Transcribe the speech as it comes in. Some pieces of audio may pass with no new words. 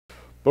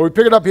But we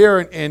pick it up here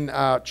in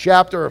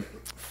chapter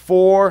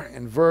 4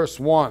 and verse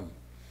 1.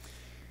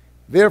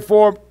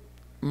 Therefore,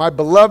 my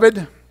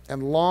beloved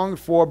and longed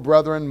for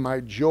brethren, my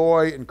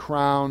joy and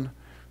crown,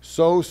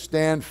 so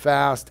stand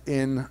fast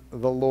in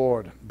the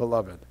Lord,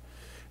 beloved.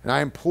 And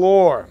I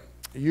implore,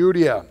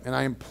 Eudia, and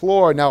I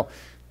implore. Now,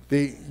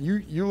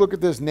 you look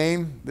at this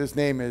name. This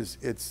name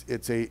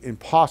it's a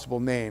impossible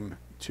name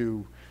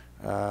to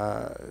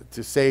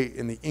say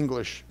in the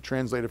English,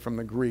 translated from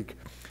the Greek,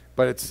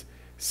 but it's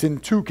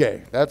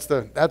Syntyche. That's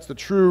the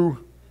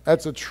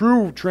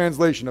true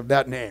translation of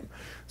that name,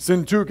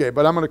 Syntyche.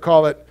 But I'm going to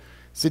call it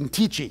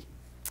Syntyche.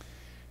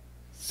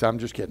 So I'm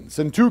just kidding.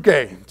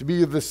 Syntyche, to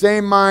be of the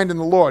same mind in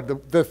the Lord.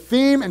 The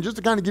theme, and just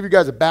to kind of give you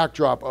guys a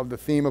backdrop of the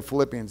theme of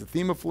Philippians. The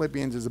theme of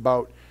Philippians is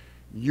about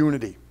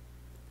unity.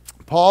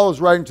 Paul is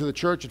writing to the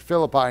church at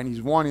Philippi, and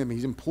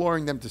he's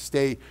imploring them to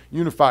stay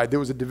unified. There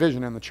was a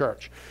division in the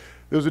church.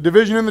 There was a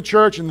division in the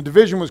church, and the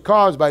division was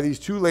caused by these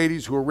two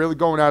ladies who were really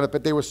going at it,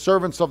 but they were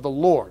servants of the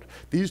Lord.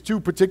 These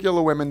two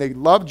particular women, they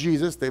loved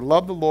Jesus, they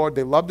loved the Lord,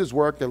 they loved his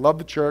work, they loved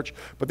the church,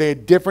 but they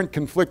had different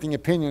conflicting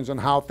opinions on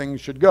how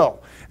things should go.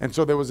 And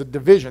so there was a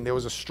division, there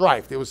was a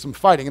strife, there was some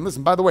fighting. And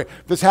listen, by the way,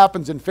 this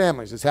happens in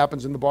families. This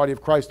happens in the body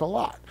of Christ a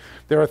lot.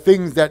 There are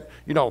things that,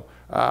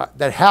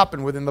 that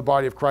happen within the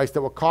body of Christ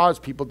that will cause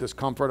people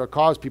discomfort or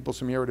cause people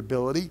some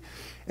irritability.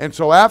 And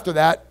so after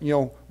that,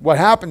 what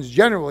happens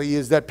generally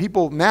is that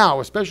people now,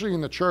 especially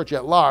in the church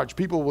at large,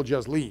 people will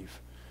just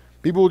leave.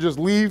 People will just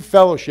leave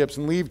fellowships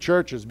and leave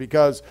churches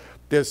because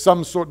there's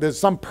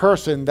some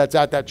person that's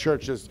at that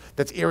church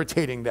that's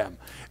irritating them.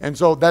 And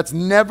so that's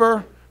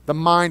never the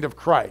mind of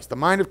Christ. The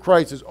mind of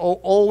Christ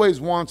always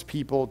wants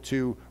people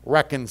to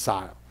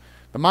reconcile.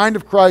 The mind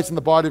of Christ and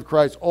the body of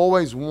Christ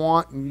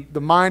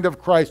the mind of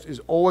Christ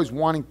is always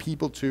wanting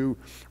people to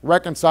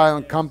reconcile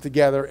and come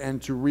together and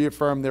to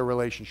reaffirm their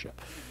relationship.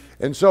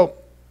 And so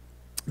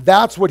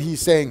that's what he's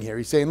saying here.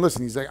 He's saying,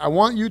 listen, he's like, I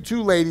want you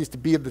two ladies to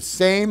be of the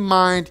same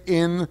mind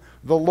in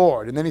the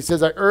Lord. And then he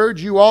says, I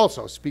urge you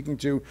also,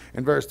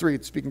 in verse 3,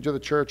 it's speaking to the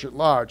church at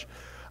large.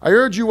 I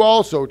urge you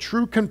also,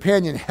 true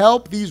companion,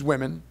 help these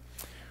women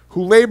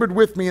who labored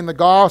with me in the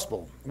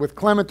gospel, with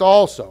Clement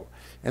also,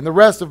 and the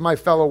rest of my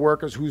fellow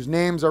workers whose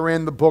names are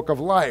in the book of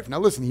life. Now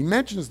listen, he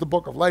mentions the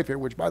book of life here,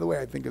 which, by the way,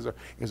 I think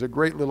is a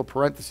great little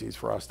parenthesis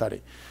for our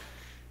study.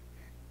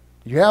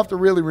 You have to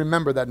really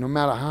remember that no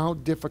matter how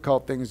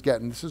difficult things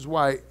get, and this is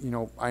why,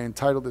 I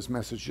entitled this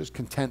message just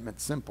Contentment,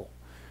 Simple.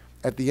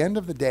 At the end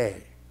of the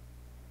day,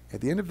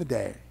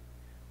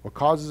 what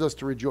causes us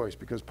to rejoice,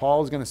 because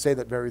Paul is going to say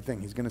that very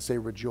thing. He's going to say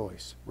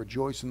rejoice.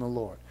 Rejoice in the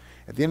Lord.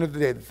 At the end of the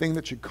day, the thing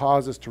that should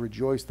cause us to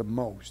rejoice the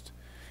most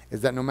is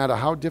that no matter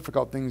how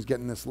difficult things get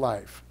in this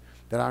life,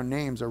 that our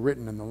names are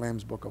written in the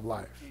Lamb's book of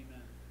life.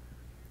 Amen.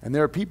 And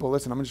there are people,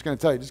 listen, I'm just going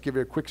to tell you, just give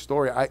you a quick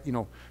story.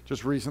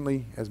 Just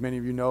recently, as many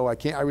of you know,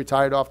 I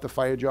retired off the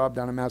fire job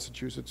down in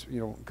Massachusetts,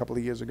 a couple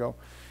of years ago.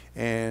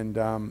 And,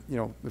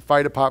 the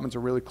fire department's a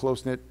really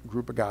close-knit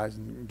group of guys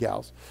and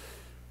gals.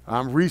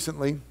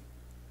 Recently,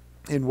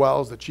 in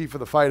Wells, the chief of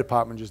the fire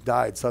department just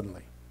died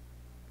suddenly.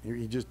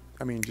 He just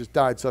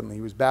died suddenly.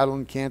 He was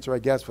battling cancer, I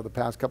guess, for the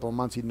past couple of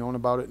months. He'd known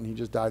about it, and he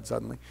just died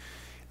suddenly.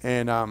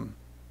 And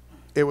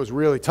it was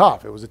really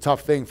tough. It was a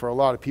tough thing for a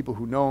lot of people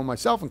who know him,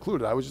 myself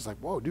included. I was just like,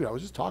 whoa, dude, I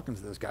was just talking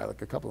to this guy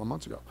like a couple of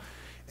months ago.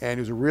 And he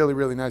was a really,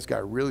 really nice guy,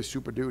 really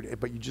super dude.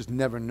 But you just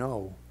never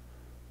know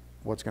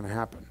what's going to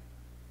happen.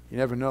 You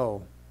never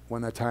know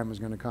when that time is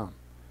going to come.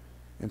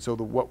 And so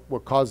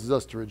what causes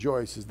us to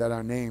rejoice is that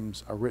our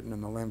names are written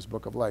in the Lamb's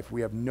book of life.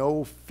 We have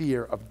no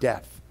fear of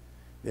death.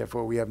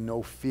 Therefore, we have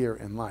no fear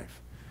in life.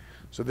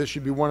 So this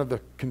should be one of the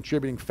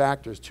contributing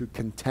factors to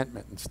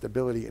contentment and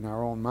stability in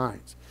our own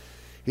minds.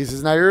 He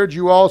says, and I urge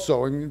you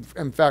also, in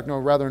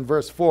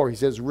verse 4, he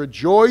says,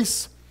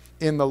 rejoice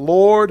in the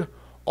Lord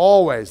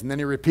always. And then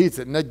he repeats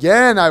it. And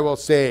again, I will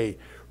say,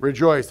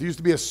 rejoice. There used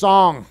to be a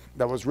song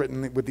that was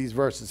written with these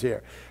verses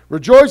here.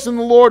 Rejoice in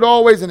the Lord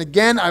always. And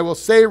again, I will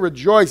say,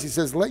 rejoice. He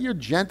says, let your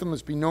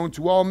gentleness be known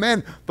to all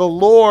men. The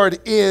Lord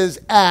is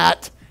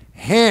at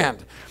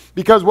hand.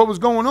 Because what was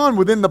going on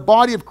within the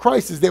body of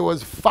Christ is there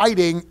was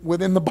fighting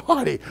within the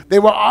body. They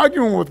were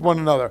arguing with one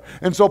another.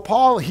 And so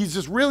Paul, he's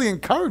just really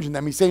encouraging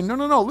them. He's saying,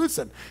 no,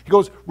 listen. He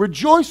goes,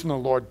 rejoice in the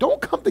Lord.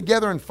 Don't come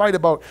together and fight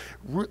about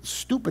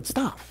stupid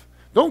stuff.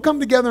 Don't come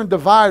together and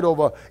divide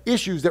over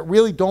issues that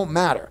really don't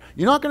matter.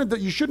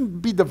 You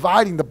shouldn't be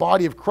dividing the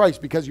body of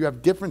Christ because you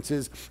have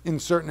differences in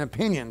certain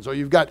opinions, or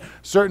you've got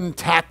certain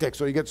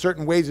tactics, or you got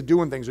certain ways of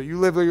doing things, or you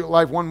live your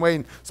life one way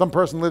and some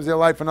person lives their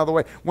life another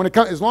way.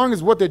 As long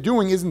as what they're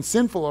doing isn't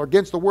sinful or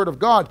against the word of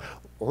God,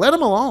 let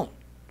them alone.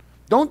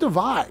 Don't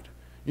divide.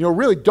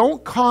 Really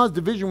don't cause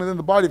division within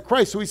the body of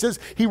Christ. So he says,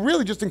 he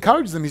really just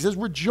encourages them. He says,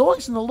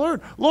 rejoice in the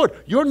Lord. Lord,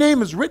 your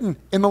name is written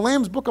in the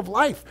Lamb's book of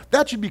life.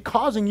 That should be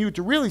causing you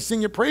to really sing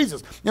your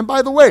praises. And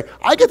by the way,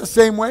 I get the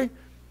same way.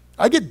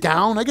 I get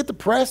down. I get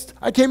depressed.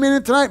 I came in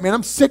here tonight, man.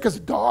 I'm sick as a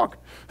dog.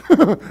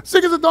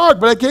 Sick as a dog.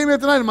 But I came here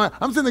tonight, and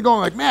I'm sitting there going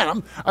like,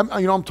 man,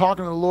 I'm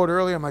talking to the Lord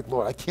earlier. I'm like,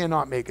 Lord, I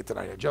cannot make it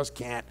tonight. I just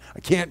can't. I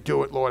can't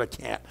do it, Lord. I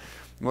can't.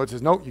 The Lord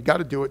says, no, you got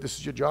to do it. This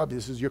is your job.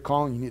 This is your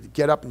calling. You need to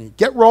get up and you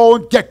get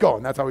rolling, get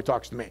going. That's how he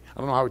talks to me. I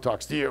don't know how he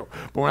talks to you.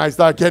 But when I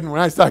start getting,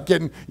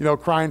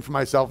 crying for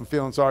myself and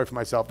feeling sorry for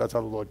myself, that's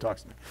how the Lord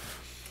talks to me.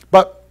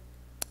 But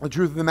the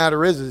truth of the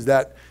matter is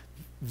that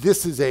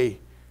this is the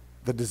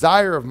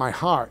desire of my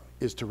heart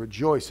is to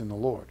rejoice in the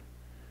Lord.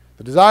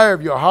 The desire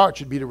of your heart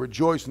should be to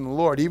rejoice in the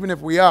Lord, even if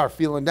we are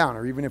feeling down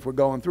or even if we're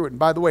going through it. And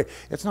by the way,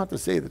 it's not to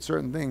say that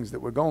certain things that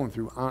we're going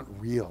through aren't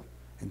real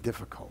and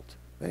difficult.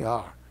 They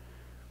are.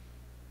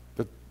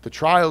 The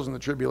trials and the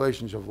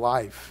tribulations of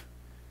life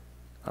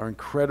are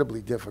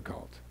incredibly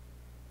difficult,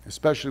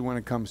 especially when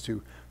it comes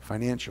to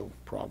financial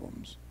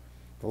problems,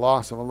 the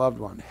loss of a loved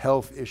one,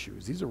 health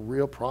issues. These are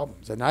real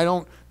problems. And I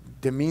don't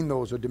demean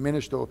those or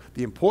diminish the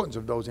importance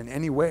of those in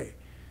any way.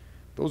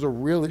 Those are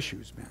real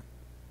issues, man.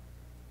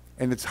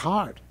 And it's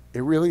hard.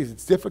 It really is.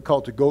 It's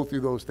difficult to go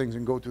through those things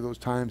and go through those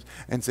times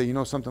and say, you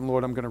know something,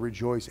 Lord, I'm going to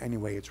rejoice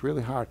anyway. It's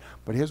really hard.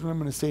 But here's what I'm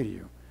going to say to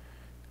you.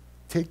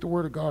 Take the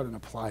word of God and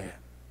apply it.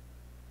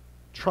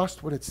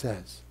 Trust what it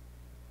says.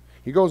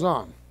 He goes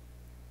on.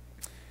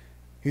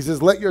 He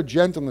says, let your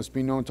gentleness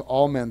be known to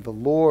all men. The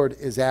Lord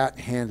is at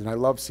hand. And I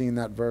love seeing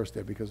that verse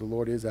there because the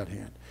Lord is at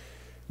hand.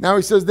 Now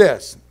he says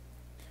this.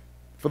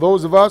 For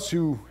those of us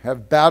who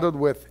have battled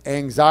with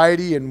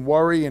anxiety and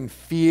worry and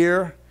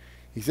fear,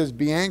 he says,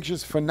 be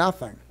anxious for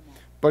nothing,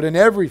 but in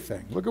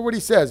everything. Look at what he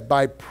says.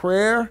 By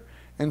prayer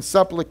and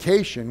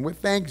supplication with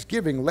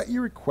thanksgiving, let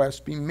your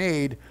requests be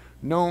made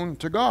known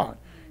to God.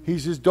 He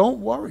says,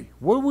 don't worry.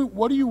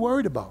 What are you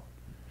worried about?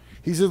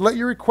 He says, let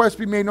your requests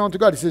be made known to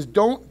God. He says,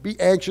 don't be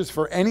anxious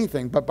for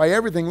anything, but by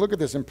everything, look at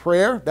this, in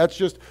prayer, that's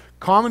just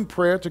common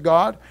prayer to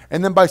God,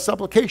 and then by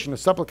supplication. A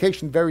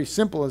supplication very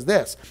simple as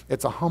this.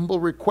 It's a humble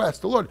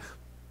request. The Lord,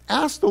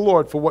 ask the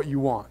Lord for what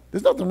you want.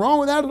 There's nothing wrong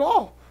with that at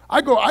all.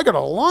 I got a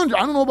laundry,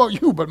 I don't know about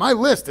you, but my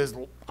list is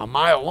a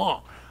mile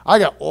long. I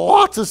got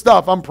lots of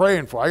stuff I'm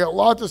praying for. I got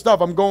lots of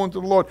stuff I'm going to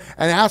the Lord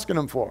and asking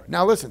him for.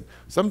 Now listen,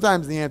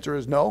 sometimes the answer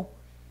is no.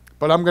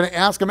 But I'm going to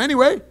ask him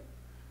anyway.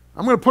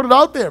 I'm going to put it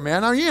out there,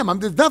 man. I am.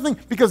 There's nothing,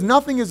 because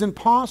nothing is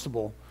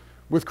impossible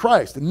with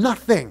Christ.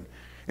 Nothing.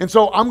 And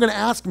so I'm going to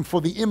ask him for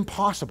the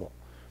impossible.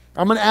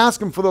 I'm going to ask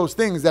him for those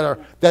things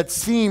that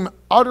seem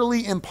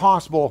utterly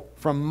impossible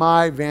from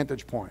my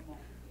vantage point.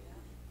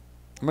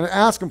 I'm going to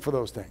ask him for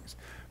those things.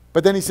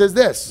 But then he says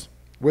this,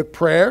 with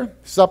prayer,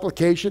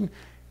 supplication,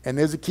 and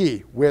there's a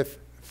key, with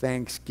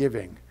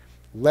thanksgiving.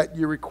 Let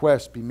your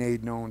requests be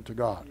made known to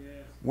God.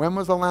 When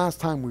was the last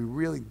time we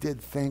really did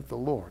thank the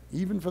Lord,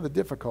 even for the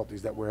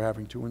difficulties that we're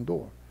having to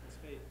endure?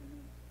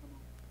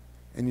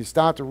 And you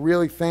start to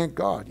really thank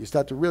God. You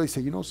start to really say,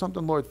 you know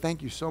something, Lord,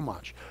 thank you so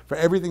much for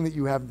everything that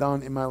you have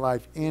done in my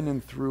life, in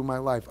and through my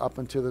life up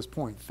until this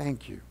point.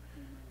 Thank you.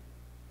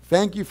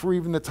 Thank you for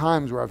even the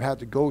times where I've had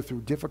to go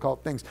through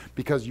difficult things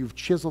because you've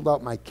chiseled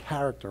out my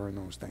character in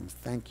those things.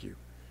 Thank you.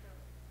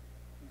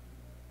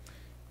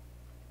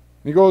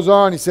 And he goes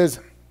on, he says,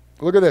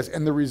 look at this,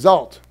 and the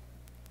result.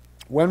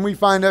 When we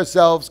find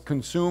ourselves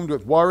consumed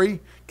with worry,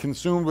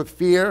 consumed with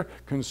fear,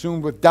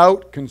 consumed with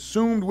doubt,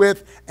 consumed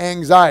with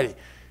anxiety.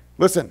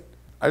 Listen,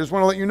 I just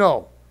want to let you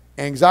know,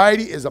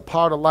 anxiety is a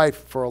part of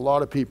life for a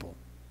lot of people.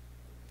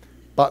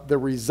 But the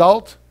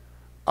result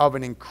of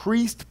an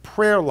increased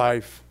prayer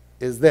life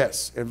is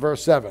this, in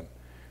verse 7.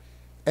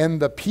 And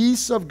the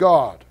peace of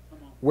God,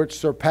 which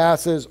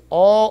surpasses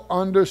all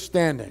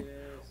understanding,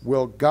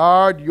 will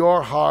guard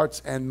your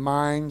hearts and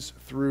minds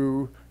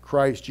through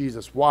Christ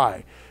Jesus.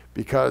 Why?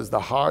 Because the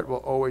heart will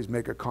always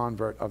make a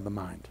convert of the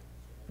mind.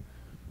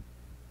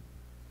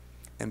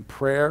 And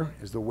prayer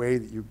is the way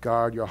that you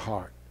guard your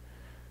heart.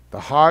 The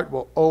heart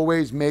will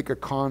always make a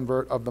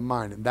convert of the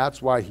mind. And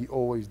that's why he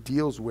always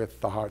deals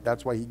with the heart.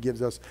 That's why he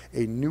gives us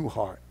a new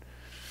heart.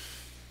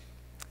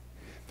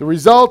 The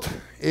result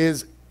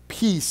is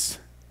peace.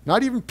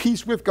 Not even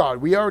peace with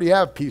God. We already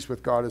have peace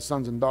with God as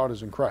sons and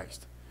daughters in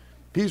Christ.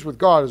 Peace with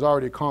God is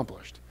already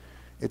accomplished.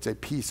 It's a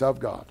peace of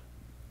God.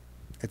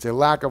 It's a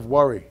lack of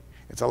worry.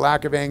 It's a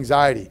lack of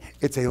anxiety.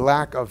 It's a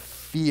lack of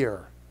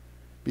fear.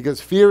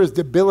 Because fear is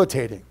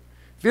debilitating.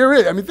 Fear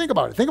is, think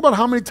about it. Think about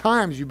how many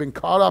times you've been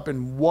caught up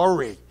in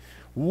worry.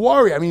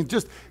 Worry,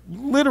 just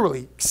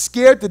literally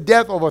scared to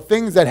death over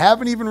things that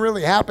haven't even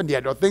really happened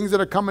yet or things that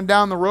are coming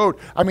down the road.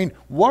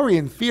 Worry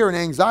and fear and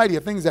anxiety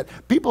are things that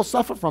people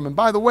suffer from. And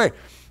by the way,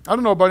 I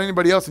don't know about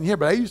anybody else in here,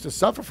 but I used to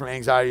suffer from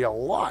anxiety a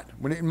lot.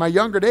 In my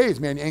younger days,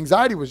 man,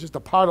 anxiety was just a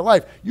part of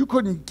life. You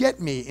couldn't get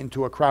me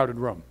into a crowded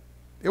room.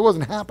 It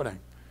wasn't happening.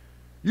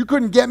 You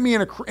couldn't get me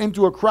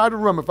into a crowded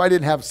room if I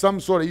didn't have some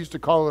sort of, I used to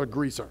call it a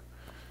greaser.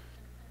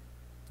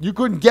 You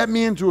couldn't get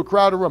me into a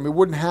crowded room. It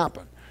wouldn't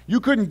happen.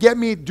 You couldn't get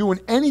me doing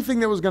anything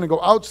that was going to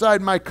go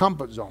outside my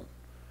comfort zone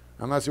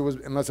unless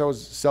I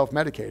was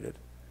self-medicated.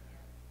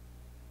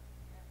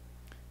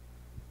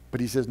 But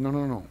he says,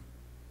 no.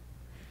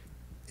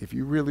 If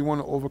you really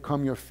want to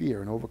overcome your fear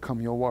and overcome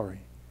your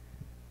worry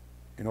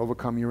and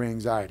overcome your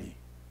anxiety,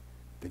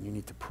 then you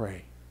need to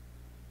pray.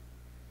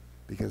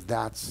 Because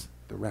that's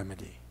the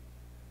remedy.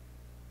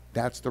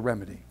 That's the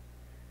remedy.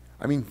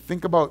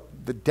 Think about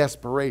the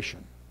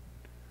desperation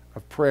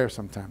of prayer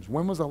sometimes.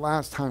 When was the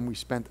last time we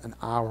spent an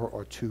hour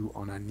or two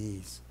on our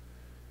knees,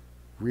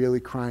 really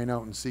crying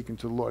out and seeking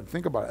to the Lord?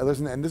 Think about it.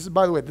 Listen, and this is,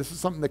 by the way, this is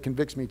something that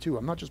convicts me too.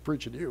 I'm not just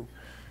preaching to you.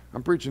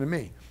 I'm preaching to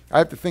me. I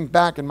have to think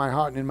back in my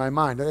heart and in my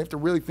mind. I have to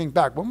really think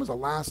back. When was the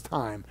last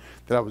time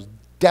that I was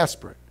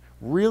desperate,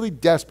 really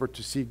desperate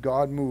to see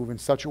God move in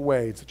such a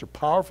way, in such a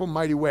powerful,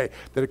 mighty way,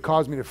 that it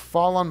caused me to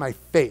fall on my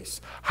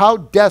face? How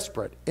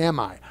desperate am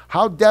I?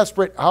 How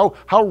desperate, how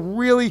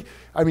really,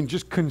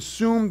 just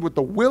consumed with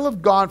the will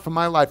of God for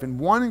my life and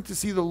wanting to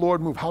see the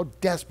Lord move. How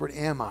desperate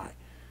am I?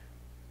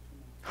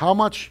 How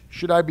much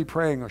should I be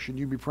praying, or should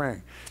you be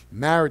praying?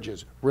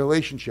 Marriages,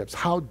 relationships.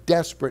 How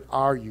desperate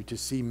are you to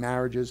see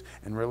marriages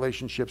and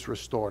relationships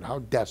restored? How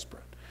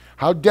desperate?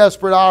 How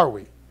desperate are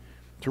we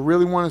to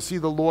really want to see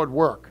the Lord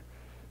work?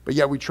 But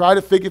yet we try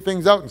to figure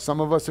things out, and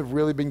some of us have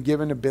really been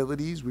given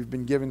abilities. We've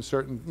been given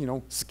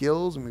certain,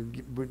 skills, and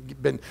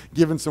we've been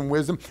given some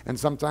wisdom, and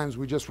sometimes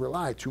we just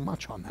rely too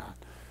much on that.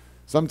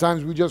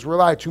 Sometimes we just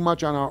rely too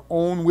much on our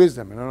own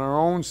wisdom and on our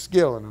own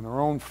skill and on our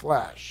own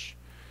flesh.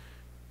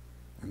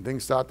 And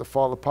things start to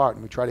fall apart,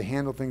 and we try to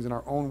handle things in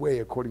our own way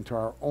according to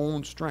our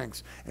own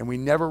strengths, and we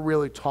never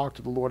really talk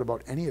to the Lord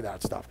about any of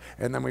that stuff.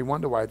 And then we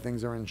wonder why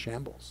things are in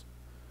shambles.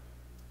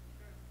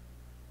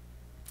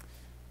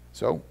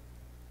 So,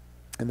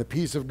 and the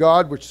peace of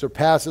God, which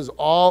surpasses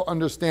all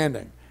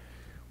understanding,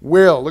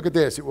 look at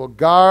this, it will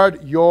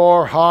guard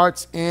your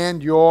hearts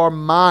and your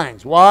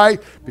minds. Why?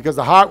 Because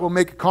the heart will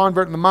make a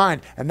convert in the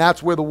mind, and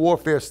that's where the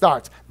warfare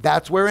starts.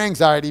 That's where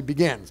anxiety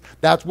begins.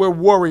 That's where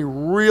worry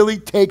really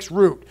takes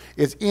root,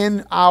 is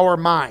in our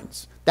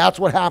minds. That's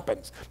what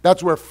happens.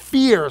 That's where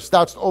fear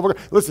starts to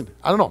Listen,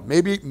 I don't know,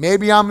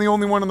 maybe I'm the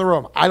only one in the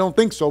room. I don't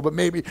think so, but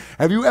maybe.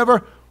 Have you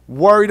ever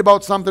worried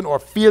about something or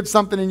feared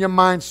something in your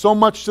mind so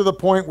much to the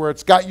point where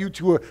it's got you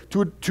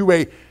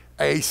to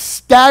a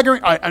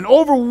staggering, an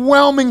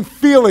overwhelming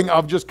feeling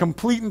of just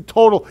complete and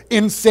total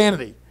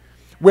insanity,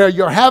 where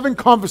you're having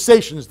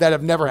conversations that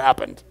have never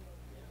happened?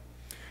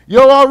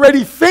 You're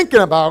already thinking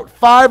about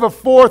 5 or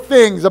 4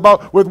 things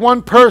with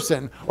one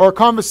person, or a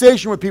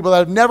conversation with people that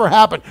have never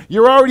happened.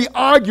 You're already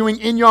arguing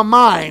in your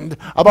mind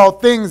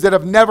about things that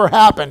have never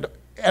happened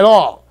at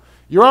all.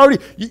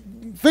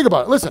 Think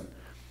about it. Listen,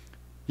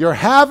 you're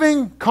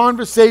having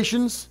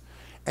conversations,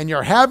 and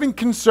you're having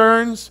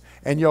concerns,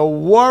 and you're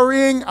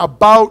worrying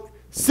about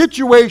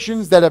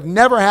situations that have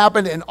never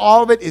happened, and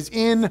all of it is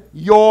in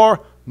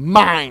your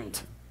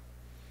mind.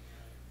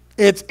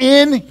 It's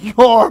in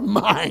your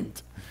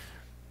mind.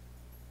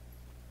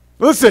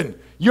 Listen,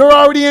 you're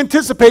already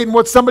anticipating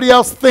what somebody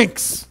else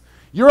thinks.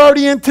 You're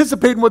already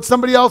anticipating what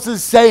somebody else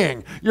is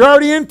saying. You're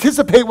already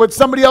anticipating what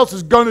somebody else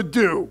is going to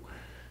do.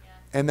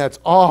 And that's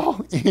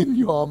all in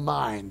your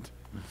mind.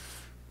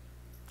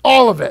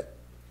 All of it.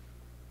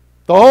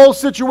 The whole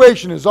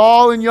situation is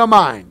all in your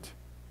mind.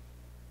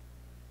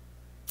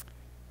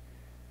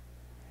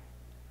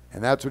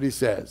 And that's what he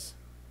says.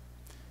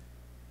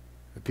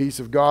 The peace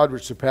of God,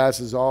 which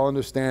surpasses all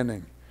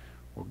understanding,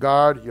 will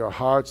guard your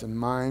hearts and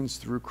minds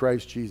through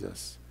Christ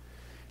Jesus.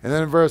 And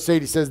then in verse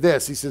 8 he says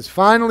this. He says,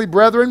 finally,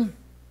 brethren,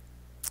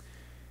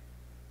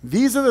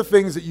 these are the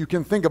things that you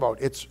can think about.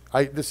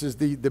 This is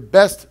the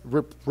best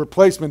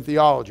replacement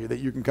theology that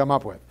you can come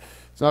up with.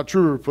 It's not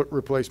true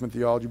replacement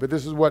theology, but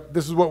this is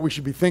what we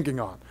should be thinking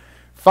on.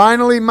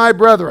 Finally, my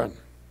brethren,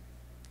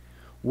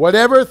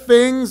 whatever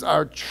things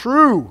are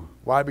true.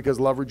 Why? Because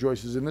love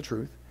rejoices in the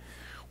truth.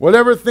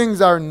 Whatever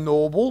things are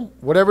noble,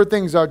 whatever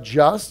things are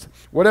just,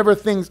 whatever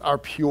things are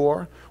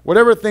pure,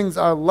 whatever things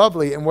are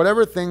lovely, and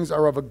whatever things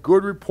are of a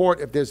good report,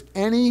 if there's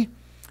any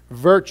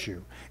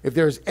virtue, if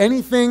there's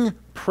anything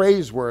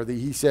praiseworthy,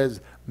 he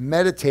says,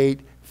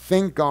 meditate,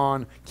 think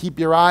on, keep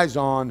your eyes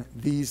on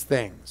these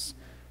things.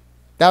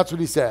 That's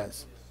what he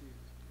says.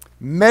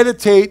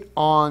 Meditate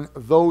on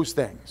those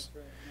things.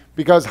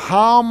 Because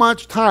how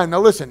much time, now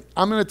listen,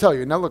 I'm going to tell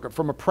you, now look,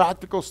 from a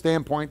practical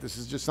standpoint, this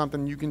is just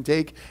something you can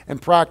take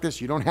and practice.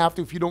 You don't have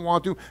to if you don't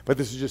want to, but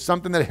this is just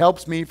something that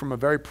helps me from a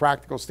very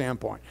practical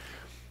standpoint.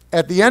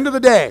 At the end of the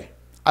day,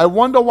 I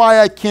wonder why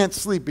I can't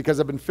sleep, because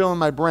I've been filling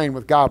my brain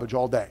with garbage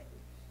all day.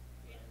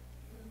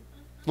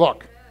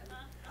 Look,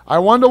 I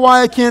wonder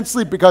why I can't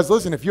sleep, because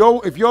listen, if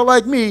you're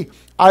like me,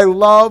 I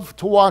love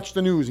to watch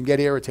the news and get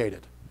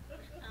irritated.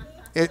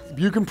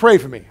 You can pray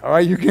for me, all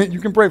right? You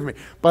can pray for me.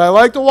 But I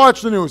like to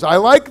watch the news. I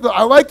like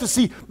to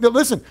see.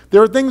 Listen,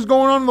 there are things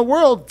going on in the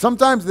world.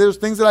 Sometimes there's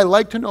things that I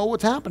like to know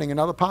what's happening in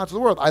other parts of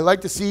the world. I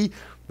like to see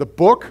the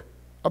book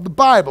of the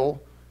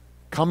Bible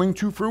coming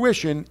to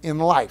fruition in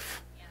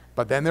life. Yeah.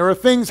 But then there are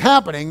things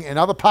happening in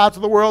other parts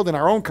of the world, in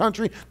our own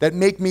country, that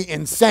make me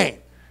insane.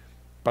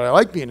 But I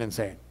like being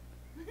insane.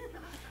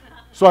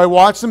 So I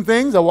watch some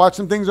things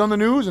on the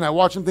news, and I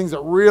watch some things that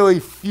really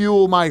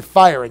fuel my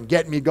fire and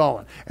get me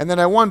going. And then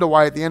I wonder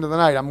why at the end of the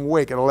night I'm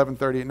awake at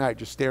 11:30 at night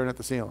just staring at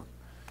the ceiling.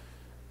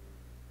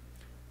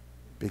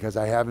 Because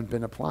I haven't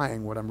been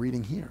applying what I'm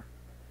reading here.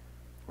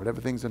 Whatever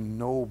things are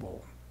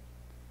noble,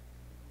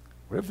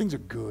 whatever things are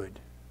good,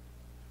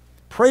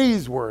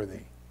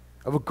 praiseworthy,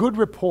 of a good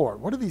report.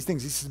 What are these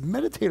things? He says,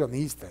 meditate on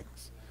these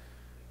things.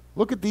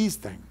 Look at these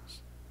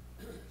things.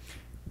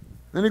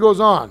 Then he goes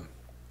on.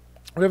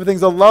 Whatever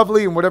things are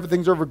lovely and whatever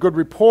things are of a good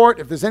report,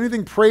 if there's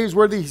anything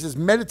praiseworthy, he says,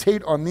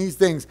 meditate on these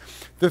things.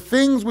 The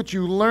things which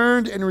you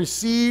learned and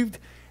received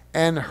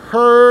and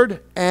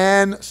heard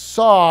and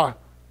saw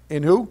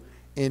in who?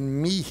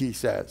 In me, he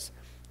says.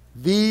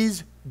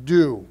 These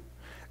do.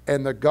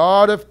 And the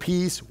God of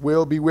peace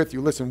will be with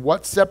you. Listen,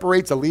 what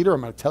separates a leader?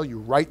 I'm going to tell you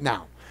right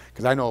now.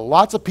 Because I know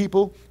lots of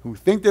people who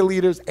think they're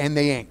leaders and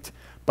they ain't.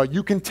 But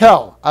you can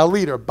tell a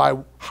leader by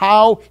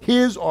how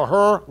his or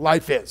her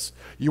life is.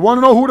 You want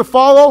to know who to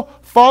follow?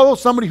 Follow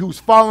somebody who's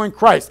following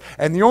Christ.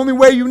 And the only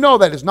way you know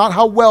that is not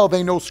how well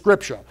they know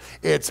Scripture.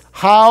 It's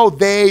how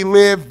they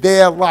live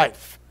their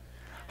life.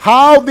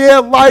 How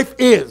their life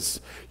is.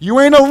 You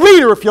ain't a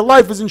leader if your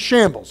life is in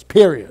shambles,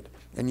 period.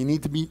 And you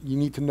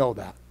need to know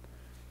that.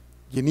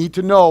 You need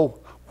to know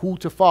who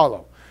to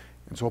follow.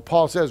 And so what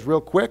Paul says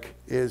real quick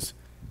is,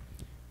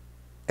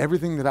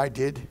 everything that I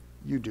did,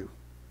 you do.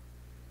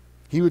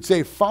 He would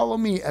say, follow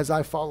me as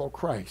I follow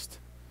Christ.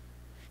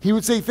 He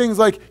would say things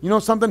like, you know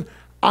something?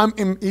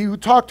 He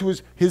would talk to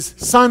his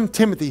son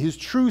Timothy, his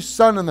true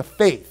son in the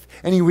faith,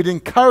 and he would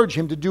encourage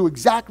him to do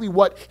exactly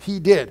what he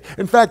did.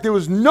 In fact, there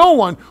was no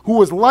one who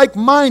was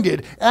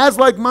like-minded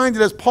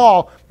as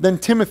Paul than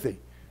Timothy.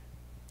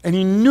 And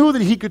he knew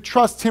that he could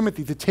trust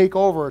Timothy to take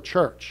over a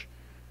church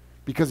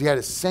because he had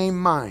the same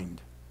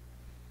mind.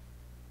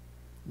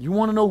 You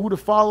want to know who to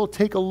follow?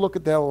 Take a look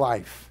at their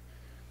life.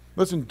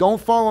 Listen, don't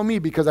follow me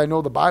because I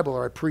know the Bible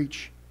or I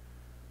preach.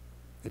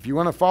 If you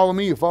want to follow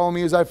me, you follow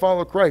me as I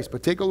follow Christ.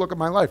 But take a look at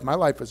my life. My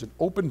life is an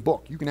open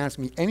book. You can ask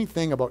me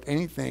anything about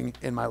anything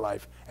in my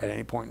life at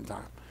any point in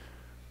time.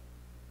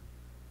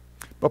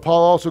 But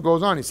Paul also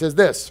goes on. He says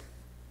this.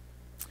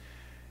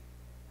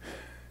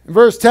 In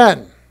verse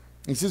 10,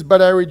 he says,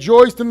 but I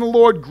rejoiced in the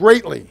Lord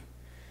greatly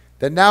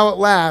that now at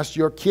last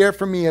your care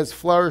for me has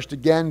flourished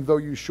again, though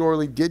you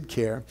surely did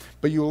care,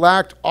 but you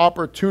lacked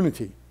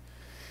opportunity.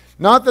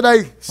 Not that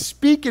I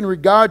speak in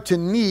regard to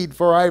need,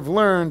 for I have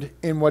learned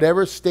in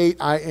whatever state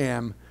I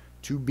am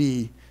to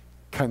be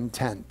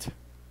content.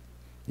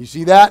 You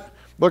see that?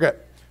 Look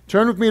at,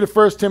 turn with me to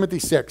 1 Timothy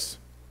 6.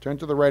 Turn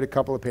to the right a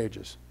couple of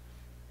pages.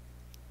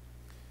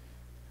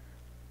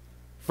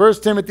 1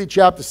 Timothy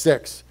chapter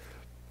 6.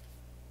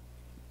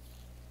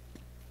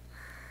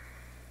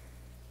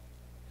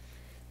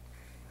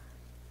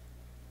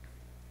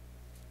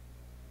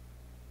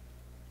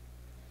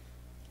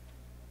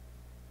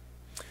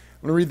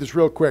 I'm going to read this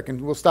real quick, and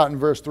we'll start in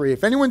verse 3.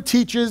 If anyone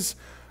teaches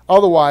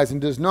otherwise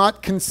and does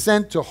not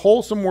consent to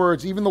wholesome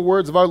words, even the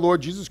words of our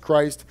Lord Jesus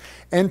Christ,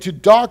 and to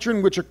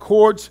doctrine which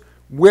accords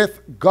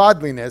with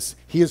godliness,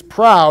 he is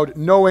proud,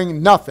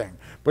 knowing nothing,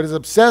 but is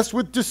obsessed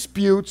with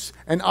disputes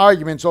and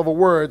arguments over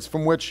words,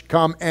 from which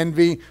come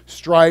envy,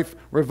 strife,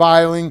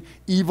 reviling,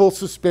 evil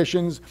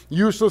suspicions,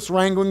 useless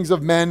wranglings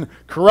of men,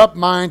 corrupt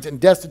minds,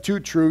 and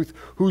destitute truth,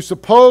 who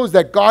suppose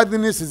that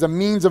godliness is a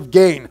means of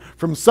gain.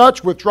 From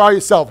such withdraw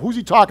yourself. Who's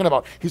he talking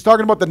about? He's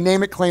talking about the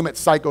name it, claim it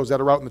psychos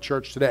that are out in the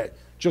church today,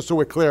 just so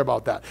we're clear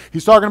about that.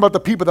 He's talking about the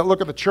people that look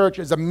at the church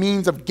as a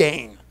means of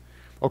gain.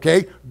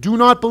 Okay? Do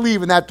not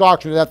believe in that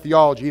doctrine or that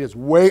theology. It is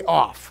way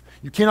off.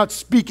 You cannot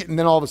speak it and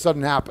then all of a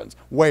sudden it happens.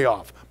 Way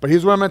off. But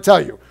here's what I'm going to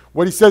tell you.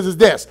 What he says is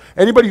this.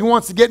 Anybody who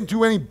wants to get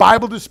into any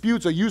Bible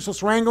disputes or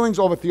useless wranglings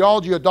over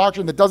theology or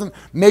doctrine that doesn't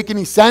make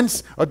any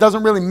sense or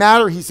doesn't really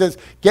matter, he says,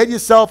 get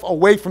yourself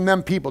away from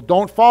them people.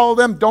 Don't follow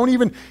them. Don't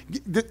even...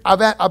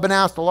 I've been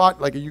asked a lot,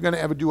 like, are you going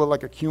to ever do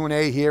a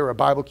Q&A here, a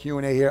Bible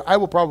Q&A here? I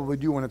will probably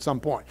do one at some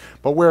point.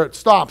 But where it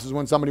stops is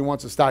when somebody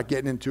wants to start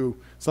getting into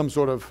some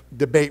sort of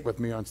debate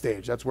with me on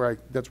stage. That's where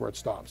it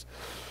stops.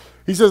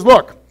 He says,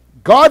 look,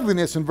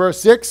 godliness in verse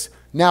 6,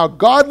 now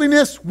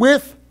godliness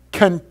with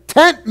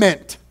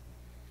contentment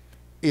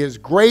is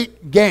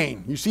great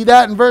gain. You see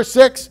that in verse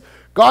 6?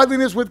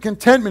 Godliness with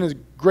contentment is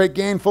great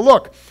gain. For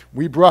look,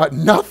 we brought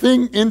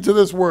nothing into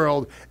this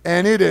world,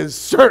 and it is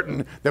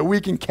certain that we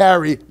can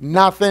carry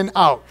nothing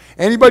out.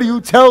 Anybody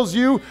who tells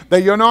you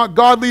that you're not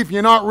godly if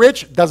you're not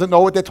rich doesn't know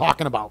what they're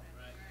talking about.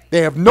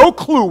 They have no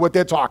clue what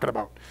they're talking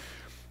about.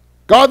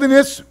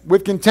 Godliness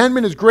with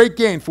contentment is great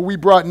gain, for we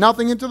brought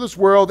nothing into this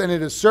world, and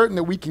it is certain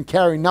that we can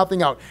carry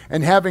nothing out.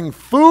 And having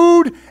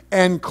food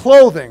and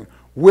clothing,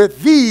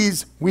 with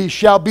these we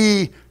shall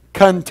be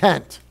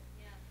content.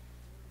 Yeah.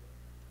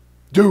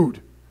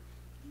 Dude,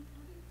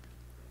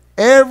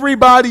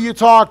 everybody you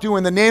talk to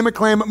in the name it,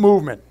 claim it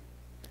movement,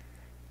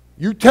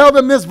 you tell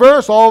them this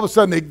verse, all of a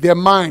sudden their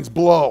minds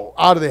blow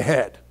out of their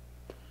head.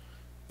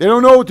 They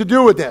don't know what to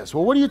do with this.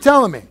 Well, what are you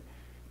telling me?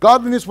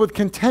 Godliness with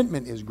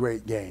contentment is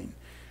great gain.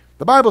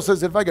 The Bible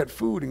says if I got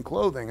food and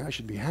clothing, I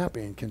should be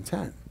happy and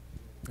content.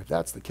 If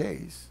that's the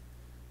case,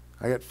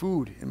 I got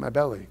food in my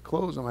belly,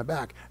 clothes on my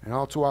back, and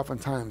all too often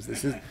times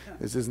this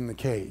isn't the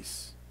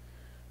case.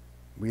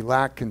 We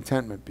lack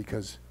contentment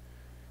because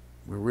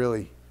we're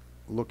really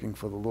looking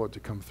for the Lord to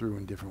come through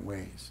in different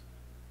ways.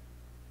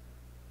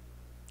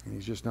 And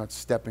he's just not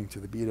stepping to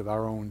the beat of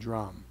our own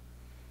drum.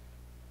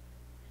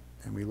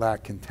 And we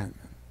lack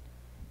contentment.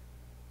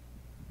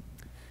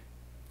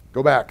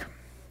 Go back.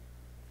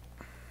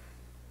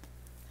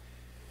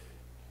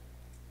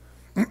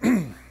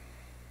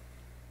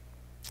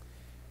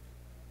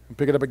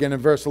 Pick it up again in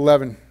verse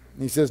 11.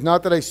 He says,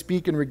 not that I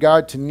speak in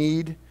regard to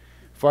need,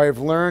 for I have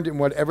learned in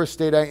whatever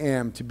state I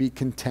am to be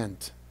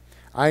content.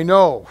 I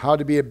know how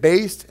to be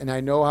abased, and I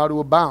know how to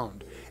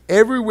abound.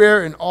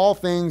 Everywhere in all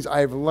things I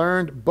have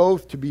learned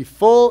both to be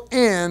full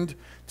and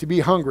to be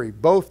hungry,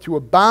 both to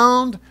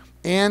abound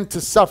and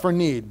to suffer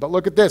need. But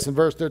look at this in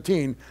verse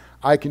 13.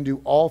 I can do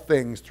all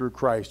things through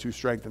Christ who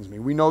strengthens me.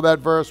 We know that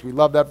verse. We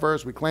love that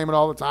verse. We claim it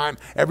all the time.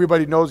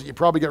 Everybody knows it. You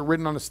probably get it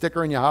written on a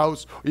sticker in your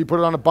house, or you put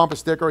it on a bumper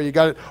sticker, or you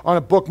got it on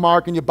a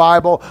bookmark in your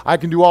Bible. I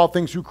can do all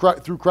things through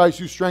Christ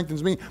who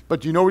strengthens me.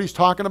 But do you know what he's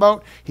talking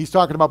about? He's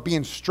talking about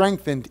being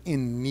strengthened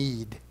in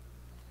need.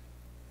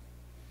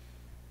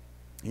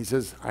 He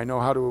says, I know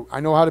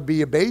how to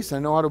be abased. I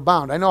know how to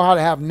abound. I know how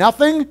to have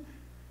nothing.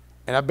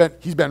 And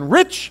he's been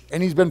rich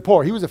and he's been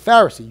poor. He was a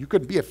Pharisee. You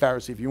couldn't be a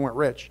Pharisee if you weren't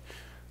rich.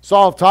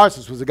 Saul of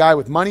Tarsus was a guy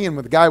with money and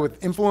with a guy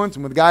with influence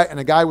and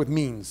a guy with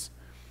means.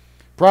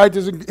 Prior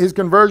to his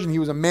conversion, he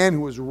was a man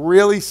who was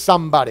really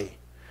somebody.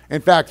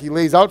 In fact, he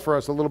lays out for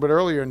us a little bit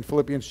earlier in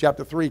Philippians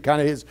chapter 3,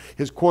 kind of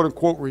his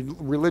quote-unquote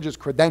religious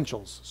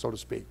credentials, so to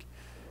speak.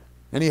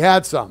 And he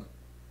had some.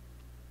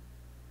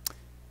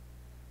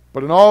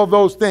 But in all of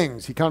those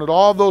things, he counted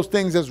all of those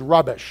things as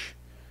rubbish.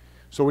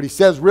 So what he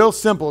says real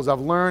simple is, I've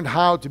learned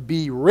how to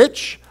be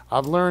rich,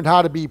 I've learned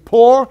how to be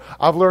poor,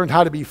 I've learned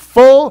how to be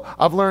full,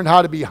 I've learned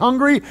how to be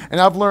hungry, and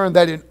I've learned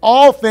that in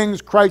all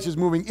things Christ is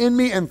moving in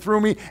me and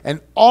through me, and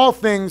all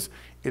things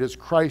it is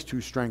Christ who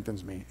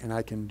strengthens me, and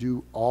I can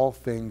do all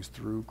things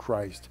through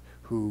Christ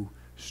who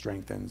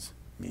strengthens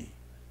me.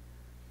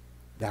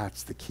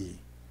 That's the key.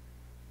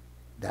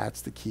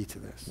 That's the key to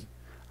this.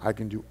 I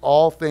can do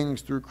all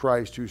things through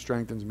Christ who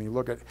strengthens me.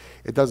 Look,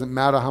 it doesn't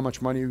matter how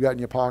much money you got in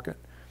your pocket.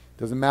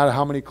 Doesn't matter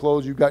how many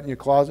clothes you got in your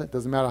closet.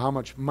 Doesn't matter how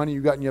much money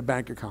you got in your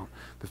bank account.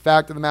 The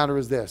fact of the matter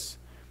is this.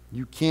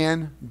 You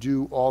can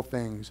do all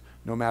things,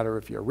 no matter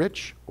if you're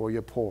rich or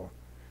you're poor,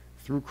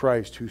 through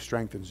Christ who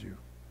strengthens you.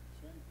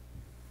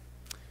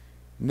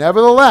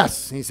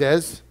 Nevertheless, he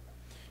says,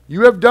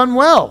 you have done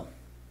well,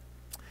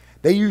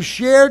 that you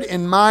shared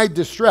in my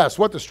distress.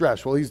 What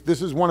distress? Well,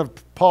 this is one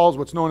of Paul's,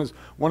 what's known as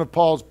one of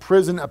Paul's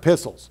prison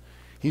epistles.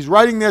 He's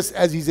writing this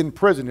as he's in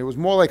prison. It was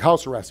more like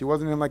house arrest. He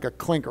wasn't in like a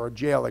clink or a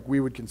jail like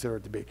we would consider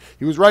it to be.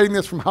 He was writing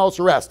this from house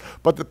arrest.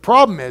 But the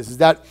problem is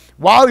that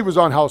while he was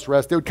on house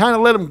arrest, they would kind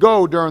of let him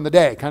go during the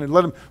day, kind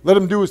of let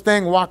him do his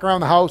thing, walk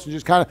around the house, and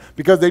just kind of,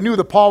 because they knew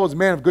that Paul was a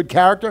man of good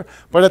character.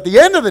 But at the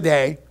end of the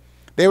day,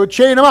 they would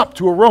chain him up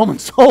to a Roman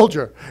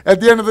soldier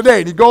at the end of the day.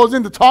 And he goes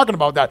into talking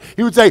about that.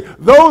 He would say,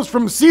 those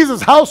from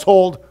Caesar's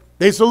household,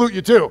 they salute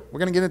you too. We're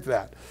going to get into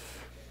that.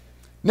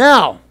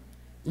 Now,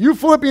 you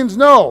Philippians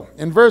know,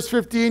 in verse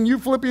 15, you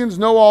Philippians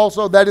know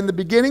also that in the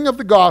beginning of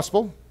the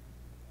gospel,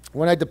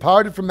 when I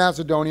departed from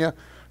Macedonia,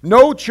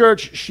 no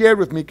church shared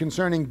with me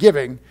concerning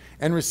giving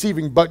and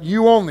receiving, but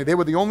you only. They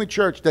were the only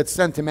church that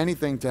sent him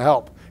anything to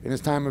help in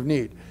his time of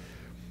need.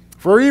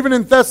 For even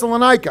in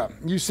Thessalonica,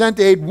 you sent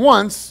aid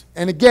once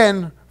and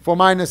again for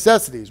my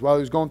necessities, while he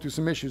was going through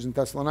some issues in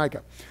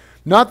Thessalonica.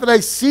 Not that I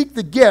seek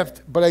the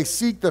gift, but I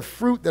seek the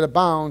fruit that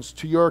abounds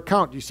to your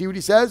account. You see what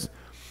he says?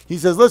 He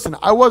says, listen,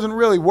 I wasn't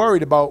really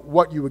worried about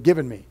what you were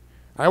giving me.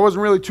 I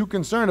wasn't really too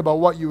concerned about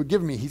what you were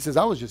giving me. He says,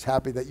 I was just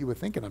happy that you were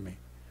thinking of me.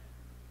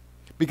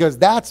 Because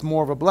that's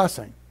more of a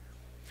blessing.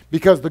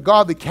 Because the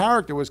godly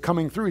character was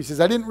coming through. He says,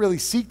 I didn't really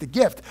seek the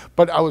gift,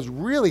 but I was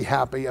really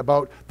happy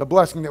about the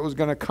blessing that was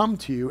going to come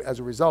to you as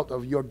a result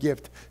of your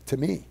gift to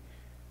me.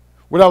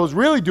 What I was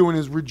really doing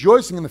is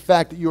rejoicing in the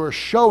fact that you are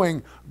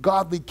showing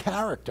godly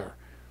character.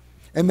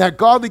 And that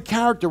godly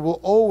character will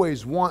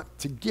always want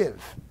to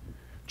give.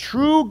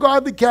 True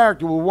godly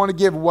character will want to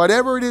give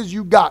whatever it is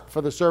you got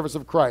for the service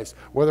of Christ,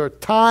 whether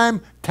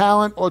time,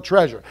 talent, or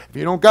treasure. If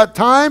you don't got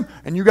time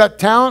and you got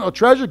talent or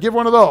treasure, give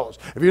one of those.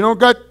 If you don't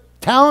got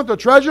talent or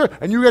treasure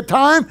and you got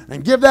time,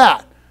 then give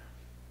that.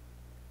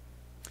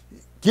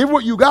 Give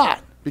what you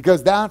got,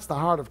 because that's the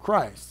heart of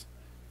Christ.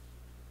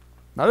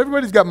 Not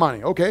everybody's got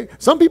money, okay?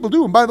 Some people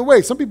do, and by the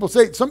way, some people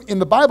say, in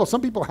the Bible,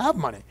 some people have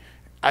money.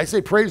 I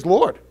say praise the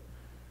Lord,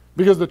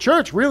 because the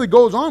church really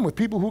goes on with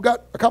people who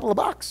got a couple of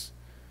bucks.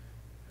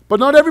 But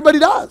not everybody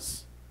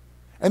does.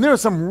 And there are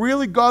some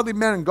really godly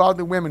men and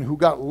godly women who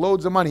got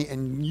loads of money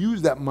and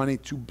use that money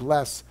to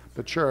bless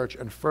the church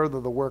and further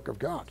the work of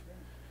God.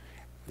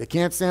 They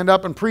can't stand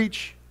up and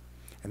preach,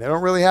 and they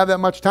don't really have that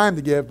much time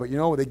to give, but you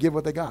know, they give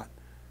what they got.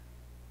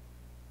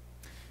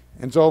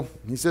 And so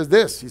he says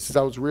this. He says,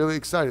 I was really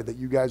excited that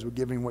you guys were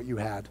giving what you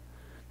had,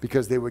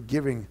 because they were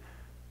giving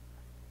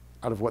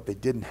out of what they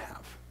didn't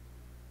have.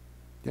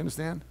 Do you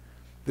understand?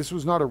 This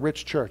was not a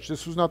rich church.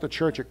 This was not the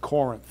church at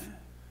Corinth.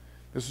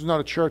 This was not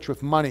a church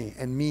with money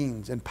and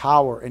means and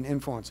power and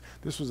influence.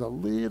 This was a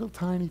little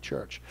tiny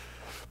church.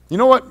 You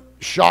know what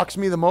shocks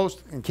me the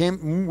most?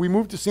 We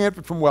moved to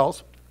Sanford from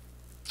Wells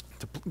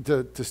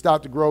to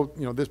start to grow,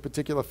 this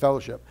particular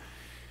fellowship.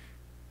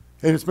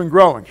 And it's been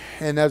growing.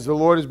 And as the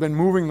Lord has been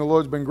moving, the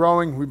Lord's been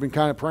growing. We've been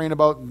kind of praying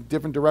about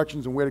different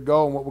directions and where to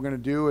go and what we're going to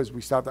do as we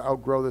start to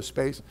outgrow this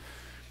space.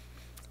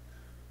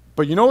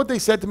 But you know what they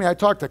said to me? I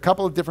talked to a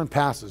couple of different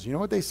pastors. You know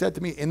what they said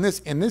to me in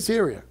this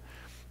area?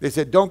 They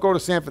said, don't go to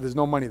Sanford. There's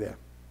no money there.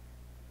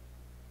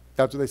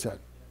 That's what they said.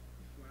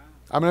 Wow.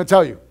 I'm going to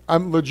tell you.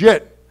 I'm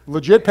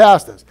legit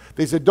pastors.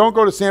 They said, don't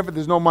go to Sanford.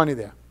 There's no money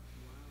there.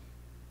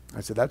 Wow.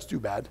 I said, that's too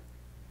bad.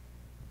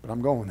 But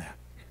I'm going there.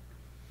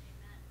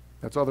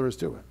 That's all there is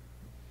to it.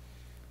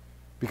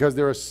 Because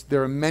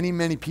there are many,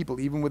 many people,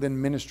 even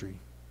within ministry,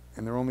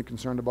 and they're only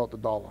concerned about the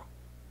dollar.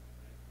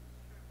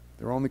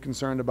 They're only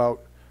concerned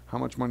about how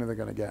much money they're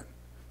going to get.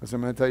 Listen,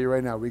 I'm going to tell you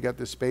right now, we got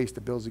this space,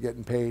 the bills are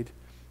getting paid,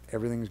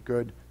 everything's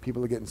good,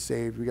 people are getting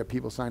saved, we got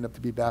people signed up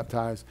to be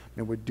baptized,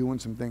 and we're doing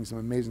some things, some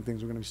amazing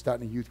things. We're going to be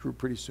starting a youth group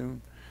pretty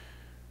soon.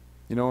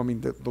 You know, I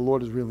mean, the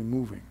Lord is really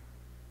moving.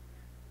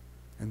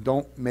 And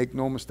don't make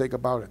no mistake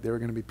about it. There are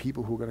going to be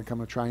people who are going to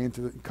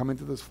come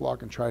into this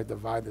flock and try to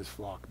divide this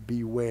flock.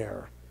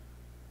 Beware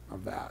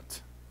of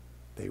that.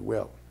 They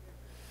will.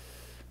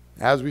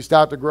 As we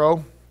start to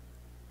grow,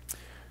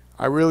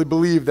 I really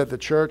believe that the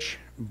church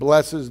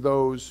blesses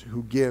those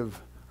who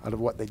give out of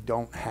what they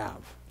don't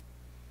have.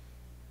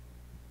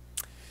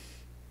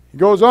 He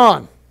goes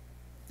on,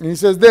 and he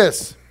says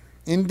this,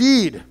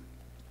 indeed,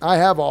 I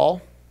have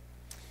all.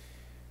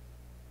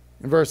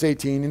 In verse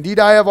 18, indeed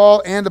I have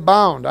all and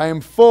abound. I am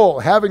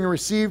full, having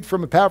received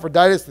from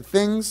Epaphroditus the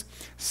things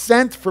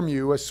sent from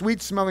you, a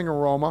sweet-smelling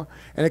aroma,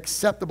 an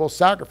acceptable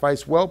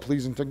sacrifice,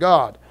 well-pleasing to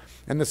God.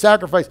 And the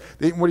sacrifice,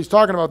 what he's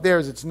talking about there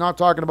is it's not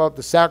talking about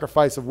the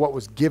sacrifice of what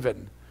was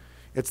given.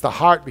 It's the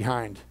heart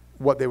behind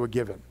what they were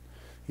given.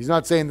 He's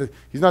not saying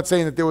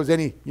that there was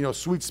any,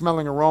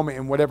 sweet-smelling aroma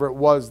in whatever it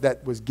was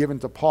that was given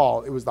to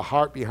Paul. It was the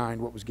heart behind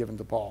what was given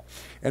to Paul.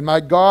 And my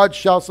God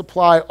shall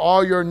supply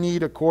all your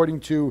need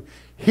according to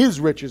his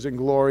riches and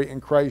glory in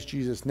Christ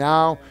Jesus.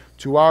 Now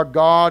to our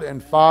God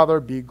and Father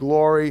be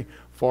glory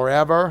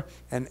forever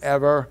and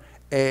ever.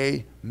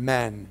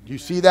 Amen. Do you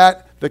see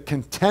that? The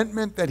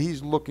contentment that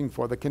he's looking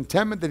for, the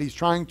contentment that he's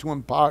trying to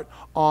impart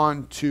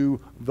onto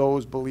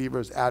those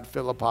believers at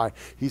Philippi.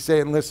 He's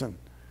saying, listen,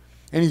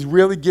 and he's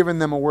really giving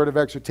them a word of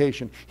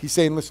exhortation. He's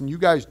saying, listen, you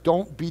guys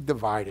don't be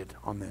divided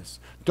on this.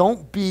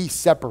 Don't be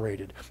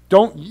separated.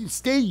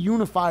 Stay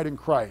unified in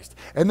Christ.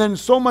 And then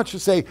so much to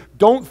say,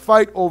 don't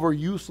fight over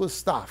useless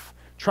stuff.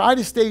 Try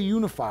to stay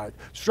unified.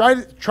 Try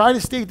to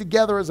stay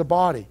together as a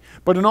body.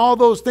 But in all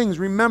those things,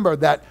 remember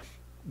that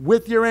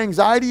with your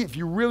anxiety, if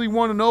you really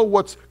want to know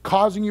what's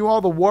causing you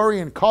all the worry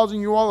and causing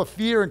you all the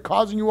fear and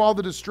causing you all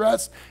the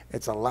distress,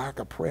 it's a lack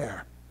of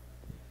prayer.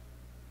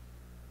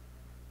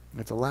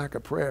 It's a lack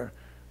of prayer.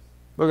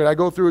 Look, I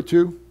go through it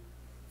too.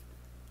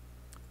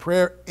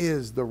 Prayer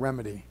is the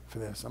remedy for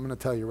this. I'm going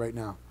to tell you right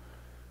now.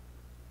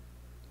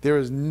 There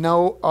is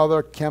no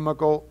other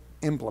chemical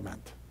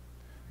implement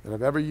that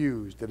I've ever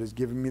used that has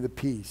given me the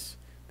peace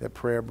that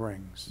prayer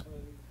brings.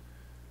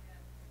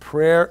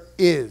 Prayer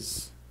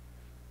is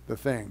the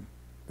thing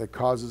that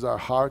causes our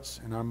hearts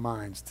and our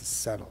minds to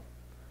settle.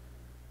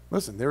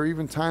 Listen, there are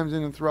even times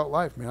in and throughout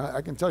life, man,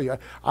 I can tell you,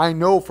 I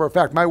know for a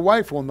fact, my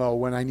wife will know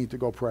when I need to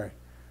go pray.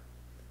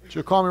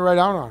 She'll call me right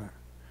out on it.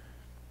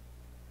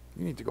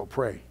 You need to go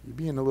pray. You're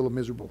being a little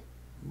miserable.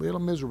 A little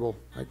miserable.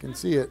 I can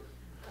see it.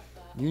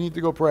 You need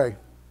to go pray.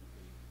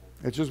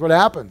 It's just what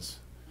happens.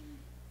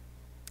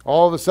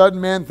 All of a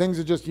sudden, man, things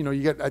are just,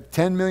 you get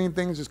 10 million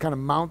things just kind of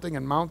mounting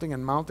and mounting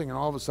and mounting, and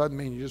all of a sudden,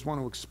 man, you just want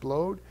to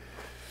explode.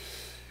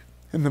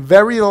 And the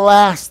very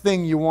last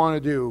thing you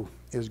want to do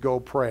is go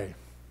pray,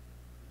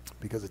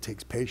 because it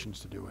takes patience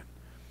to do it.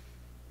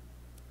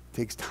 It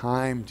takes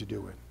time to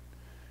do it.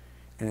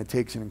 And it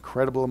takes an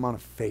incredible amount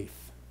of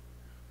faith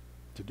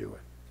to do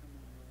it.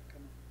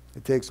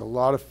 It takes a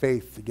lot of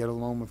faith to get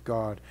alone with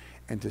God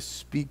and to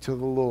speak to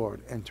the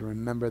Lord and to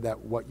remember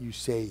that what you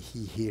say,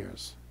 he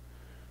hears.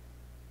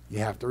 You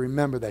have to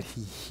remember that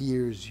he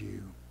hears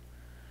you.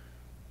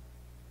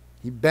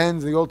 He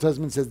bends, the Old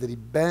Testament says that he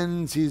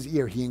bends his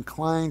ear. He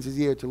inclines his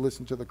ear to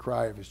listen to the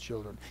cry of his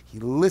children. He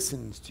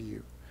listens to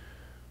you.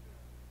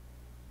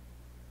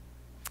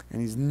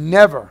 And he's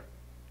never,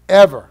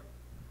 ever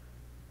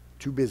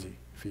too busy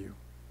for you.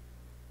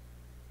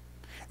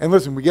 And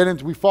listen,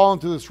 we fall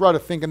into this rut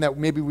of thinking that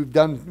maybe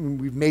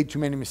we've made too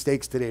many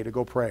mistakes today to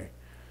go pray.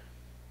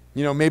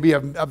 Maybe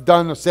I've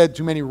done or said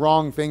too many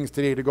wrong things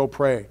today to go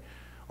pray.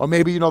 Or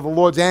maybe, the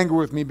Lord's angry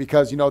with me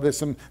because, there's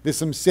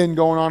some sin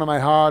going on in my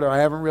heart, or I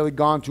haven't really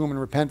gone to him and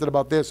repented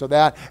about this or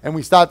that. And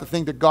we start to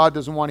think that God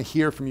doesn't want to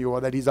hear from you,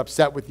 or that he's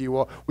upset with you,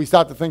 or we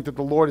start to think that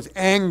the Lord is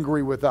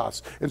angry with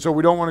us. And so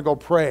we don't want to go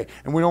pray,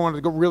 and we don't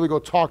want to really go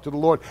talk to the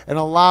Lord and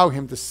allow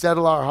him to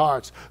settle our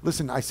hearts.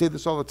 Listen, I say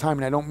this all the time,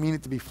 and I don't mean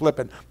it to be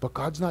flippant, but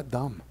God's not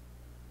dumb.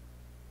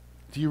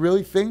 Do you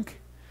really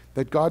think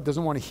that God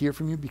doesn't want to hear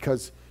from you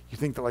because you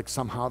think that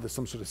somehow there's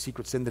some sort of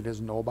secret sin that he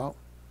doesn't know about?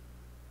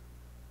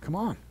 Come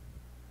on.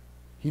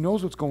 He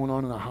knows what's going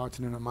on in our hearts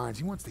and in our minds.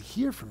 He wants to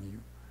hear from you.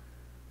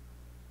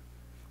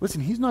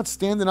 Listen, he's not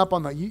standing up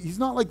on he's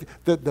not like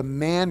the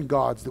man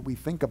gods that we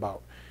think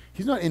about.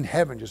 He's not in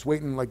heaven just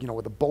waiting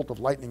with a bolt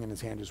of lightning in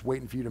his hand, just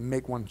waiting for you to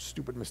make one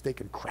stupid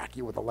mistake and crack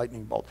you with a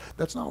lightning bolt.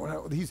 That's not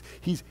what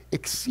he's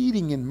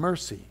exceeding in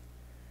mercy.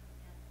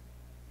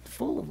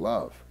 full of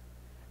love.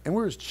 And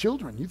we're his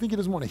children. You think he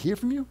doesn't want to hear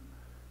from you?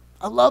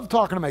 I love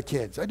talking to my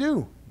kids. I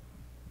do.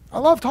 I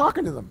love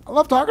talking to them. I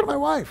love talking to my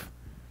wife.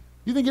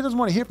 You think he doesn't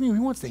want to hear from you? He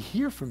wants to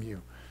hear from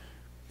you.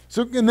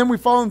 So, and then we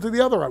fall into the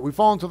other rut. We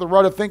fall into the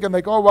rut of thinking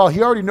like, oh, well,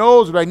 he already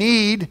knows what I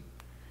need.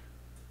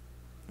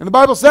 And the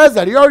Bible says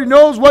that. He already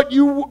knows what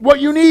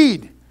you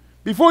need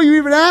before you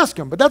even ask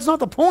him. But that's not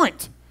the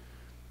point.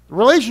 The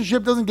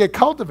relationship doesn't get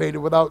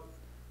cultivated without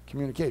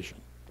communication.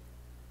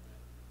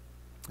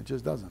 It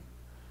just doesn't.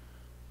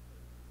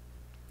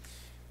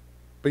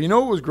 But you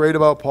know what was great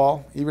about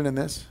Paul, even in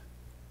this?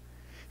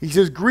 He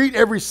says, greet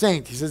every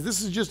saint. He says,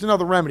 this is just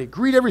another remedy.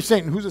 Greet every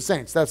saint. And who's the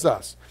saints? That's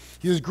us.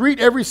 He says, greet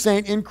every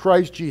saint in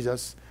Christ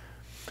Jesus.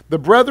 The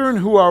brethren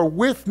who are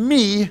with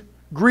me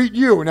greet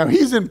you. Now,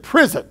 he's in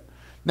prison.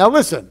 Now,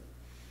 listen.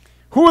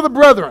 Who are the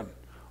brethren?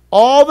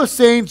 All the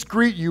saints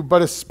greet you,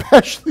 but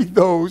especially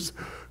those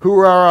who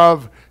are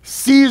of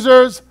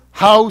Caesar's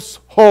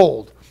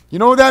household. You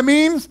know what that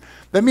means?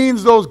 That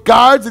means those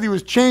guards that he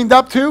was chained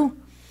up to.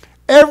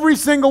 Every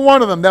single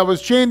one of them that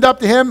was chained up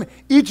to him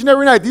each and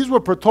every night. These were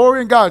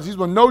Praetorian guards. These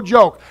were no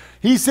joke.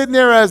 He's sitting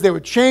there as they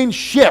would change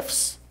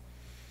shifts.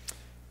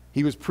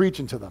 He was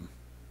preaching to them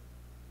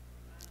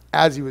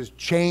as he was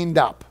chained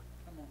up.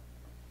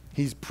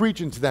 He's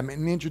preaching to them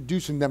and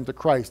introducing them to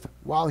Christ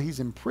while he's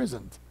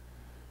imprisoned.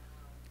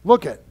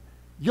 Look at,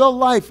 your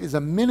life is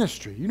a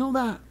ministry. You know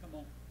that?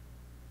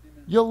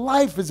 Your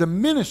life is a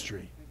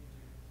ministry.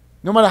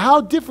 No matter how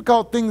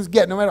difficult things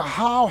get, no matter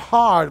how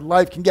hard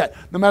life can get,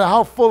 no matter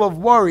how full of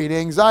worry and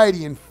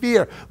anxiety and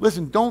fear,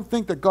 listen, don't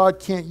think that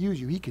God can't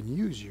use you. He can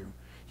use you.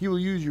 He will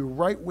use you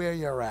right where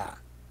you're at.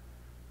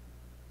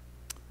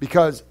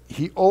 Because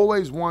he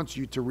always wants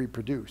you to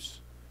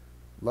reproduce.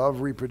 Love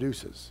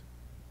reproduces.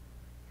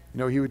 You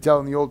know, he would tell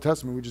in the Old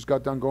Testament, we just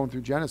got done going through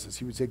Genesis,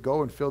 he would say,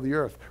 go and fill the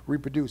earth,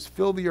 reproduce,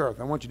 fill the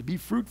earth. I want you to be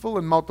fruitful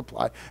and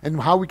multiply.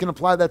 And how we can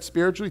apply that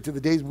spiritually to the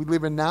days we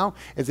live in now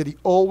is that he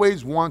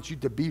always wants you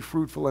to be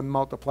fruitful and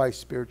multiply,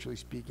 spiritually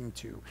speaking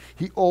too.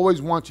 He always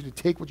wants you to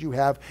take what you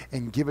have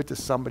and give it to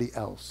somebody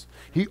else.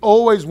 He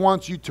always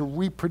wants you to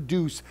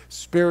reproduce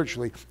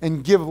spiritually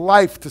and give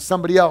life to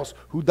somebody else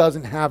who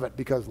doesn't have it,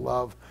 because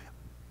love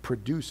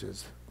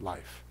produces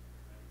life.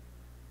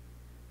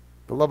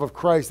 The love of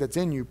Christ that's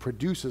in you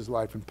produces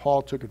life, and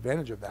Paul took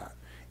advantage of that,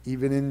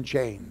 even in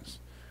chains.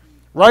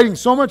 Writing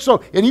so much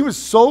so, and he was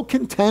so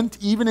content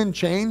even in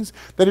chains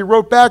that he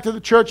wrote back to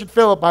the church at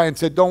Philippi and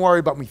said, don't worry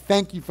about me.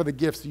 Thank you for the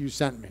gifts that you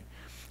sent me.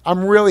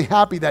 I'm really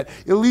happy that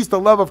at least the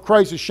love of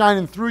Christ is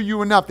shining through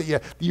you enough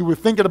that you were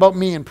thinking about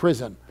me in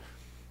prison.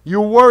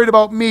 You were worried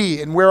about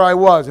me and where I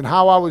was and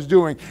how I was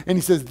doing. And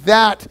he says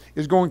that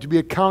is going to be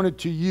accounted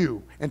to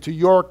you and to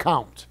your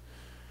account.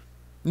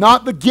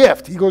 Not the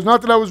gift. He goes,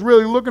 not that I was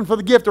really looking for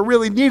the gift or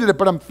really needed it,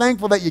 but I'm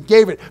thankful that you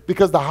gave it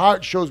because the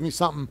heart shows me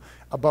something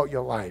about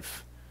your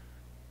life.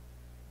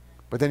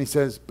 But then he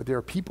says, but there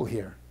are people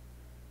here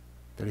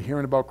that are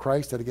hearing about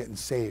Christ that are getting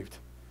saved.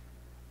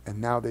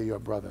 And now they're your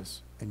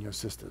brothers and your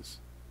sisters.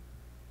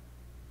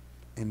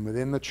 And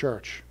within the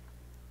church,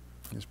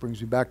 this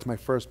brings me back to my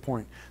first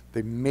point.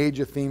 The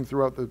major theme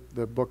throughout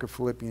the book of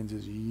Philippians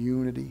is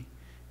unity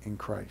in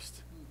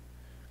Christ.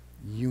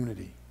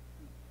 Unity.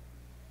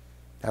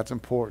 That's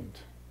important.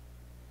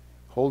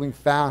 Holding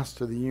fast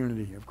to the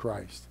unity of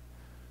Christ.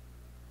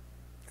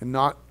 And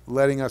not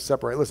letting us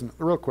separate. Listen,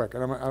 real quick,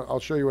 and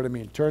I'll show you what I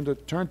mean. Turn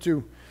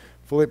to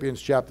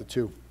Philippians chapter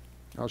 2.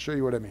 I'll show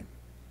you what I mean.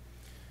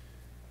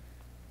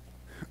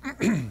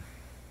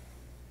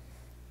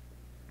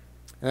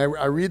 And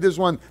I read this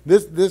one.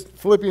 This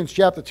Philippians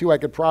chapter 2, I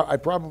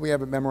probably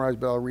have it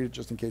memorized, but I'll read it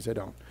just in case I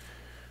don't.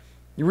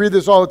 You read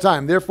this all the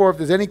time. Therefore, if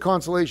there's any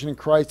consolation in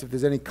Christ, if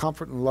there's any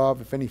comfort and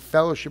love, if any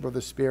fellowship of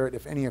the Spirit,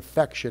 if any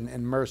affection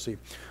and mercy,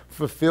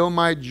 fulfill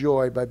my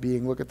joy by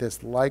being, look at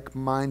this,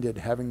 like-minded,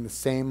 having the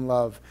same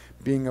love,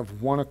 being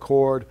of one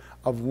accord,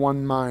 of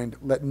one mind.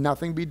 Let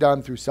nothing be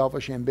done through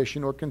selfish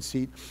ambition or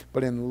conceit,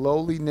 but in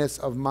lowliness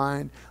of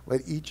mind,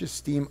 let each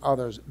esteem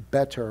others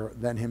better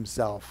than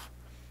himself.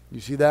 You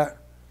see that?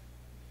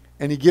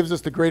 And he gives us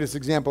the greatest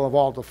example of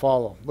all to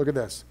follow. Look at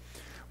this.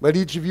 Let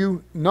each of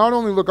you not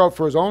only look out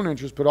for his own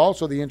interest, but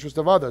also the interest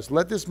of others.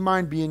 Let this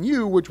mind be in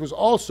you, which was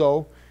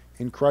also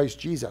in Christ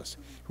Jesus,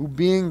 who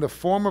being the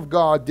form of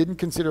God, didn't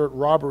consider it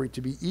robbery to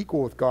be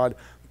equal with God,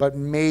 but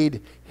made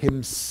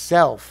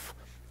himself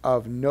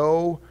of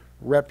no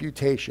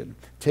reputation,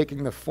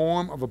 taking the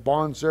form of a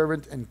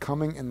bondservant and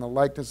coming in the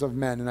likeness of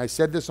men. And I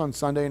said this on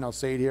Sunday, and I'll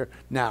say it here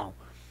now.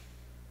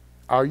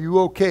 Are you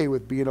okay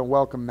with being a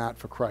welcome mat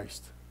for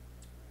Christ?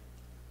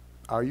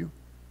 Are you?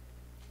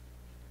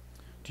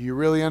 Do you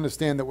really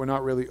understand that we're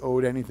not really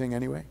owed anything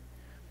anyway?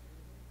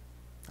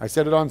 I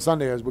said it on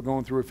Sunday as we're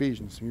going through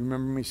Ephesians. You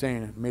remember me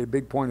saying it. I made a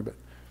big point of it.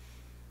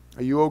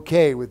 Are you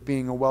okay with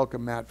being a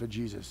welcome mat for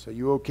Jesus? Are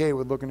you okay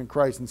with looking at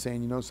Christ and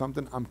saying, you know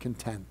something? I'm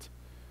content.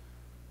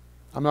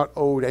 I'm not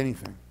owed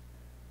anything.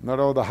 I'm not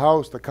owed the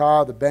house, the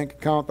car, the bank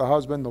account, the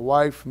husband, the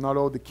wife. I'm not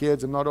owed the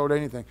kids. I'm not owed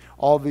anything.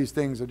 All these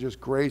things are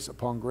just grace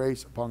upon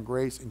grace upon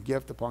grace and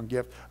gift upon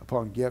gift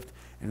upon gift.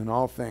 And in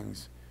all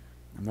things,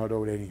 I'm not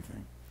owed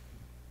anything.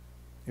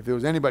 If there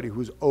was anybody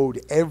who's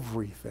owed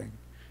everything,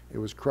 it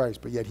was Christ,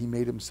 but yet he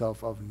made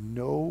himself of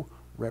no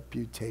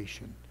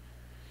reputation.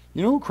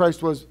 You know who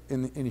Christ was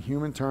in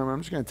human term? I'm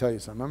just going to tell you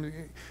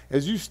something.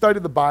 As you study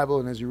the Bible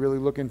and as you really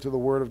look into the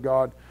Word of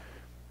God,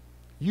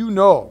 you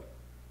know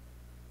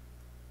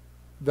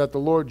that the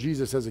Lord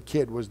Jesus as a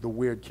kid was the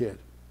weird kid.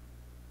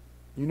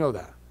 You know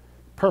that.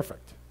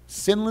 Perfect.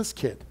 Sinless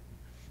kid.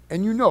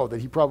 And you know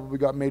that he probably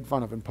got made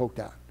fun of and poked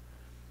at.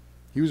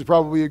 He was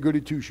probably a goody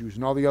two-shoes,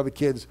 and all the other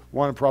kids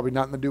wanted probably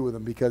nothing to do with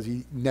him because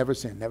he never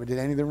sinned, never did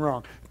anything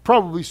wrong.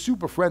 Probably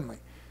super friendly.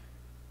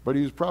 But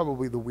he was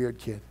probably the weird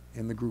kid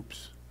in the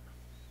groups.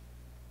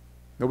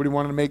 Nobody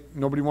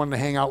wanted to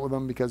hang out with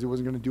him because he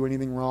wasn't going to do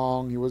anything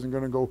wrong. He wasn't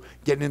going to go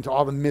getting into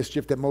all the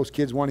mischief that most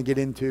kids want to get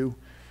into.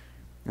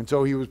 And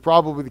so he was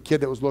probably the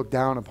kid that was looked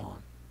down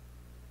upon.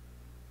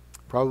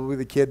 Probably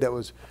the kid that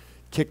was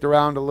kicked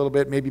around a little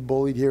bit, maybe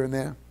bullied here and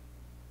there.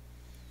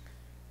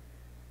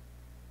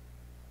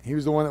 He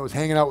was the one that was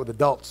hanging out with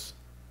adults,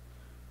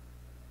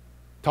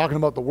 talking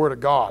about the Word of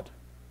God,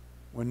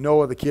 when no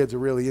other kids are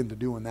really into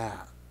doing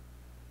that.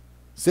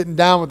 Sitting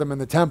down with them in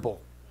the temple,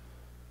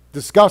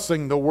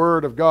 discussing the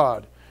Word of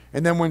God.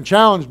 And then when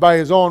challenged by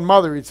his own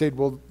mother, he'd say,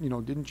 well,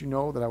 didn't you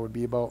know that I would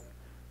be about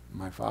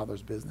my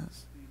Father's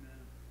business? Amen.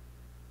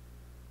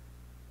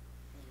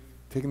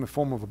 Taking the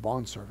form of a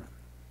bondservant.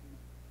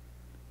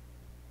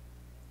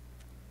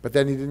 But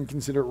then he didn't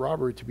consider it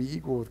robbery to be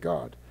equal with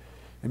God.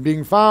 And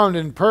being found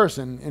in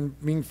person, and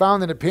being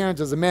found in appearance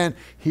as a man,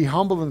 he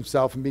humbled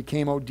himself and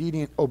became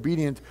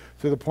obedient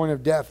to the point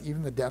of death,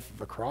 even the death of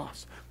the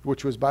cross,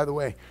 which was, by the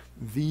way,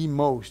 the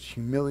most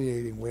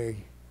humiliating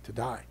way to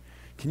die.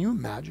 Can you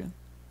imagine?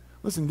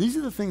 Listen, these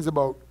are the things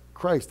about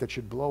Christ that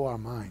should blow our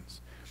minds.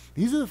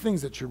 These are the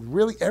things that should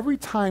really, every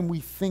time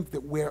we think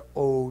that we're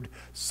owed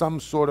some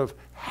sort of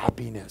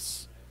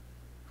happiness,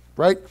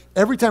 right?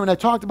 Every time, and I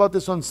talked about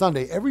this on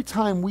Sunday, every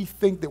time we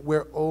think that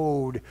we're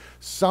owed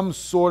some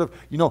sort of,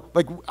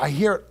 like I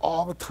hear it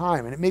all the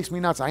time, and it makes me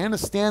nuts. I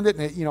understand it,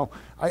 and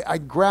I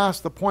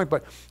grasp the point,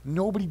 but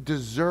nobody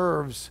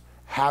deserves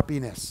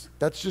happiness.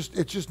 It's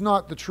just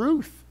not the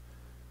truth.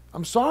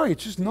 I'm sorry,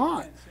 it's just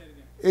not.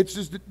 It's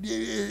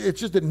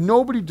just that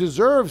nobody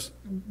deserves,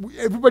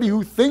 everybody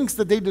who thinks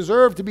that they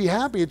deserve to be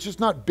happy, it's just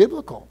not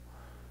biblical.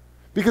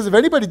 Because if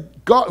anybody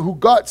who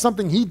got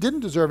something he didn't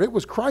deserve, it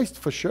was Christ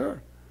for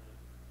sure.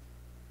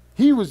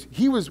 He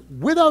was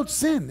without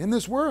sin in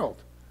this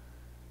world.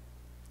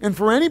 And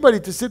for anybody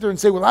to sit there and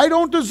say, well, I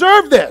don't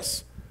deserve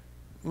this.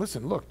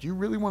 Listen, look, do you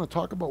really want to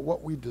talk about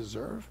what we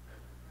deserve?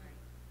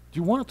 Do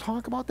you want to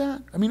talk about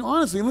that? I mean,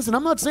 honestly, listen,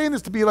 I'm not saying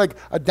this to be like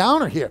a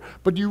downer here,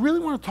 but do you really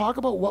want to talk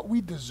about what we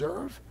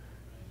deserve?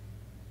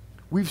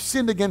 We've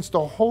sinned against a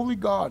holy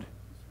God.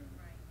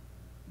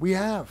 We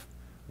have.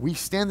 We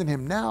stand in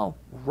him now,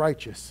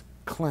 righteous,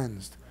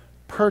 cleansed,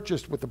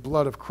 purchased with the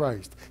blood of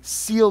Christ,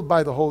 sealed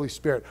by the Holy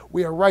Spirit.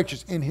 We are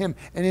righteous in him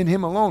and in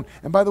him alone.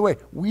 And by the way,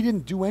 we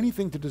didn't do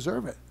anything to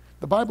deserve it.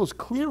 The Bible's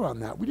clear on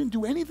that. We didn't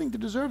do anything to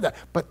deserve that.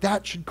 But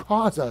that should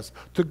cause us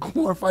to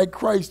glorify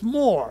Christ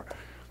more.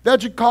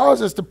 That should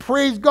cause us to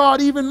praise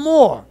God even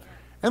more.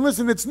 And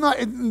listen,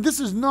 this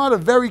is not a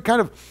very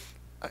kind of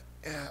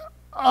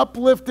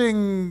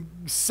uplifting,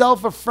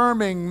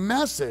 self-affirming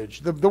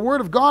message. The Word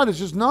of God is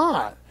just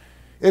not.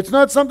 It's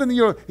not something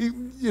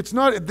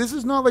that this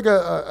is not like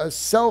a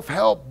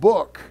self-help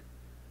book.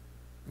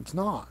 It's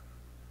not.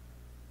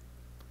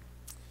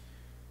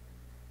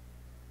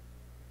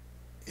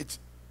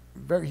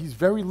 He's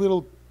very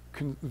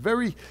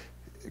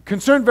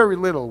concerned very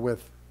little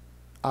with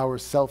our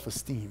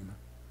self-esteem.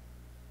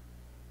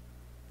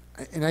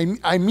 And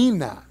I mean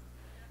that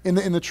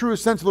in the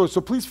truest sense of the Lord.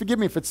 So please forgive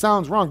me if it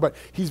sounds wrong, but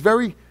he's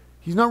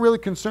not really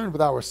concerned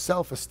with our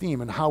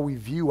self-esteem and how we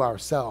view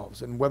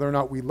ourselves and whether or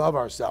not we love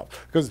ourselves.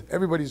 Because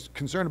everybody's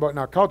concerned about in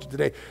our culture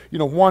today,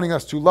 wanting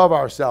us to love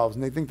ourselves.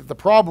 And they think that the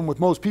problem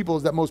with most people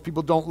is that most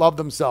people don't love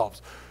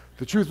themselves.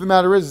 The truth of the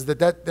matter is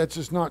that's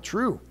just not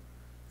true.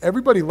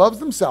 Everybody loves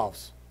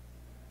themselves.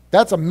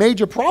 That's a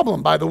major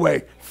problem, by the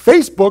way.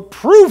 Facebook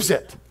proves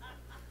it.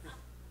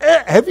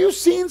 Have you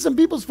seen some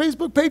people's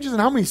Facebook pages and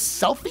how many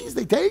selfies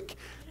they take?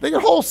 They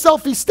got whole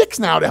selfie sticks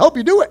now to help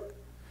you do it.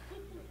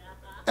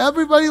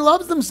 Everybody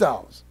loves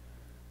themselves.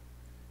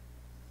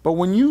 But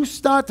when you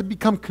start to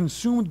become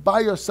consumed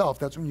by yourself,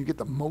 that's when you get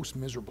the most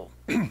miserable.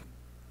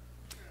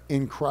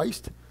 In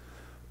Christ,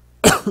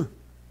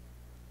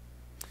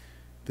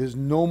 there's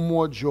no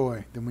more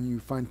joy than when you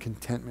find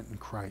contentment in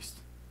Christ.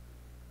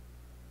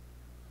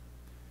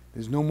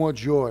 There's no more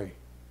joy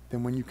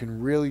than when you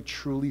can really,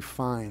 truly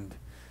find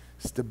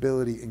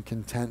stability and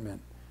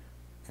contentment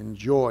and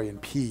joy and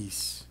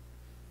peace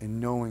in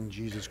knowing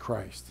Jesus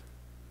Christ.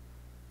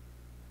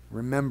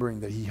 Remembering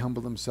that he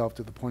humbled himself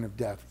to the point of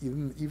death,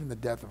 even the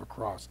death of a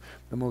cross,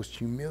 the most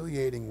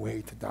humiliating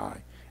way to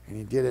die. And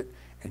he did it,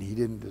 and he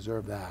didn't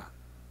deserve that.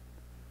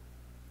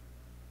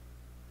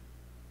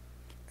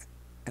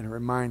 And it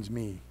reminds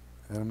me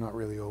that I'm not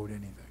really owed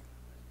anything.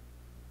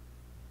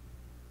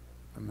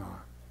 I'm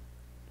not.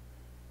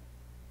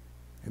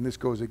 And this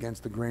goes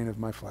against the grain of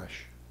my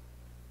flesh.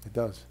 It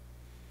does.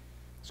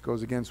 This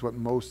goes against what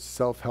most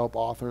self-help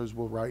authors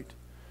will write.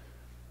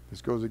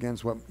 This goes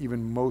against what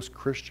even most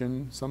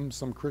Christian, some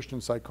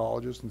Christian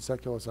psychologists and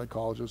secular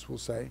psychologists will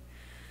say.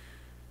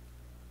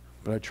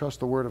 But I trust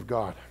the Word of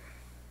God.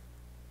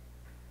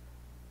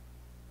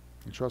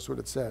 I trust what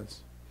it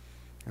says.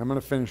 I'm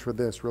going to finish with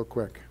this real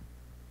quick.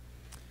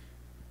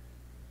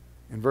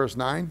 In verse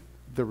 9,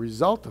 the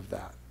result of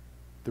that,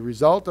 the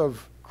result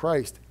of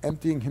Christ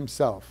emptying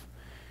himself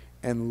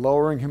and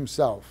lowering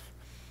himself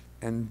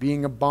and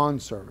being a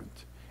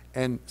bondservant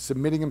and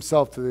submitting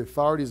himself to the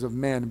authorities of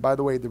man. And by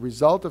the way, the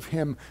result of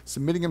him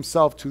submitting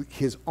himself to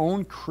his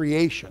own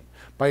creation,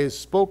 by his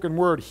spoken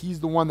word, he's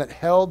the one that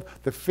held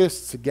the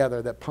fists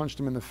together that punched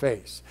him in the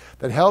face,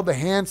 that held the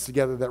hands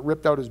together that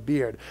ripped out his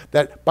beard,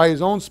 that by his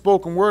own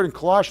spoken word in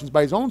Colossians,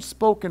 by his own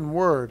spoken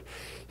word,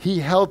 he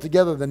held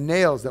together the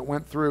nails that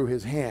went through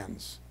his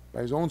hands,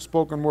 by his own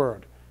spoken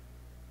word.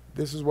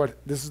 This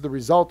is the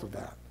result of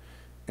that.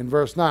 In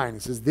verse 9,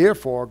 it says,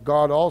 therefore,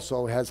 God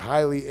also has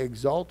highly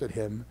exalted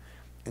him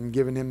and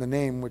given him the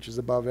name which is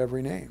above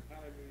every name.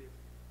 Hallelujah.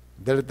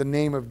 That at the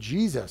name of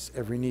Jesus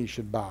every knee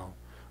should bow,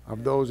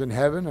 of those in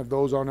heaven, of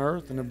those on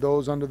earth, and of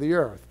those under the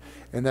earth,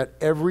 and that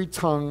every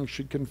tongue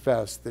should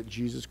confess that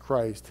Jesus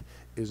Christ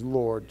is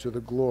Lord, to the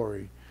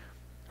glory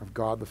of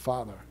God the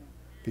Father.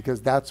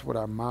 Because that's what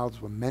our mouths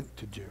were meant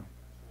to do,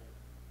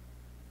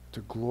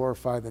 to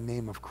glorify the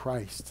name of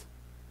Christ.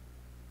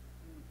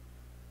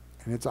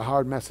 And it's a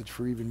hard message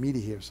for even me to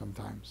hear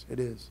sometimes. It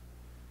is.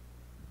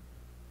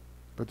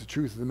 But the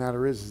truth of the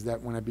matter is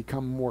that when I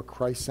become more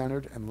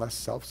Christ-centered and less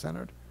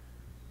self-centered,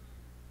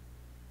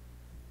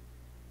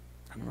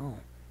 I don't know.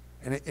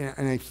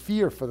 And I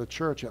fear for the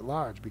church at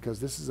large, because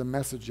this is a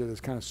message that is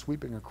kind of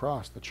sweeping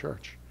across the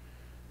church.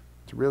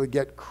 To really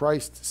get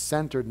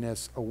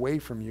Christ-centeredness away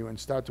from you and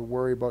start to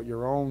worry about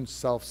your own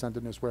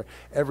self-centeredness, where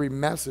every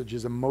message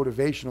is a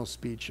motivational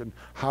speech and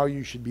how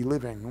you should be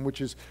living, which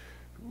is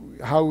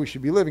how we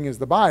should be living is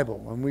the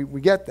Bible. And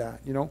we get that,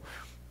 you know.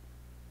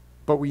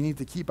 But we need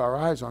to keep our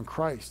eyes on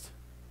Christ.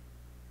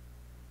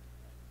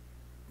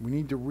 We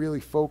need to really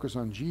focus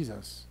on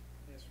Jesus.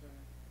 That's right.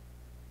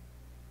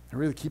 And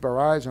really keep our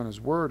eyes on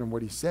his word and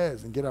what he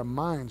says and get our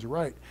minds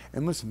right.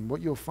 And listen,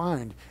 what you'll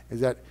find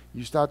is that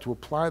you start to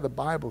apply the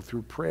Bible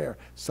through prayer,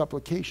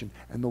 supplication,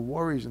 and the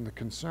worries and the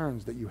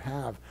concerns that you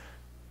have,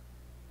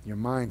 your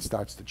mind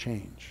starts to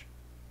change.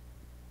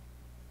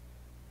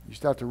 You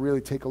start to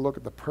really take a look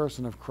at the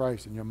person of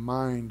Christ, and your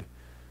mind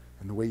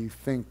and the way you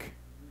think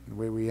and the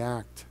way we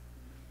act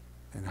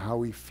and how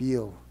we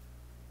feel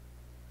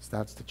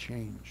starts to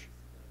change.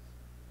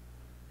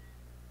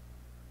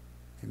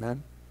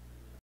 Amen?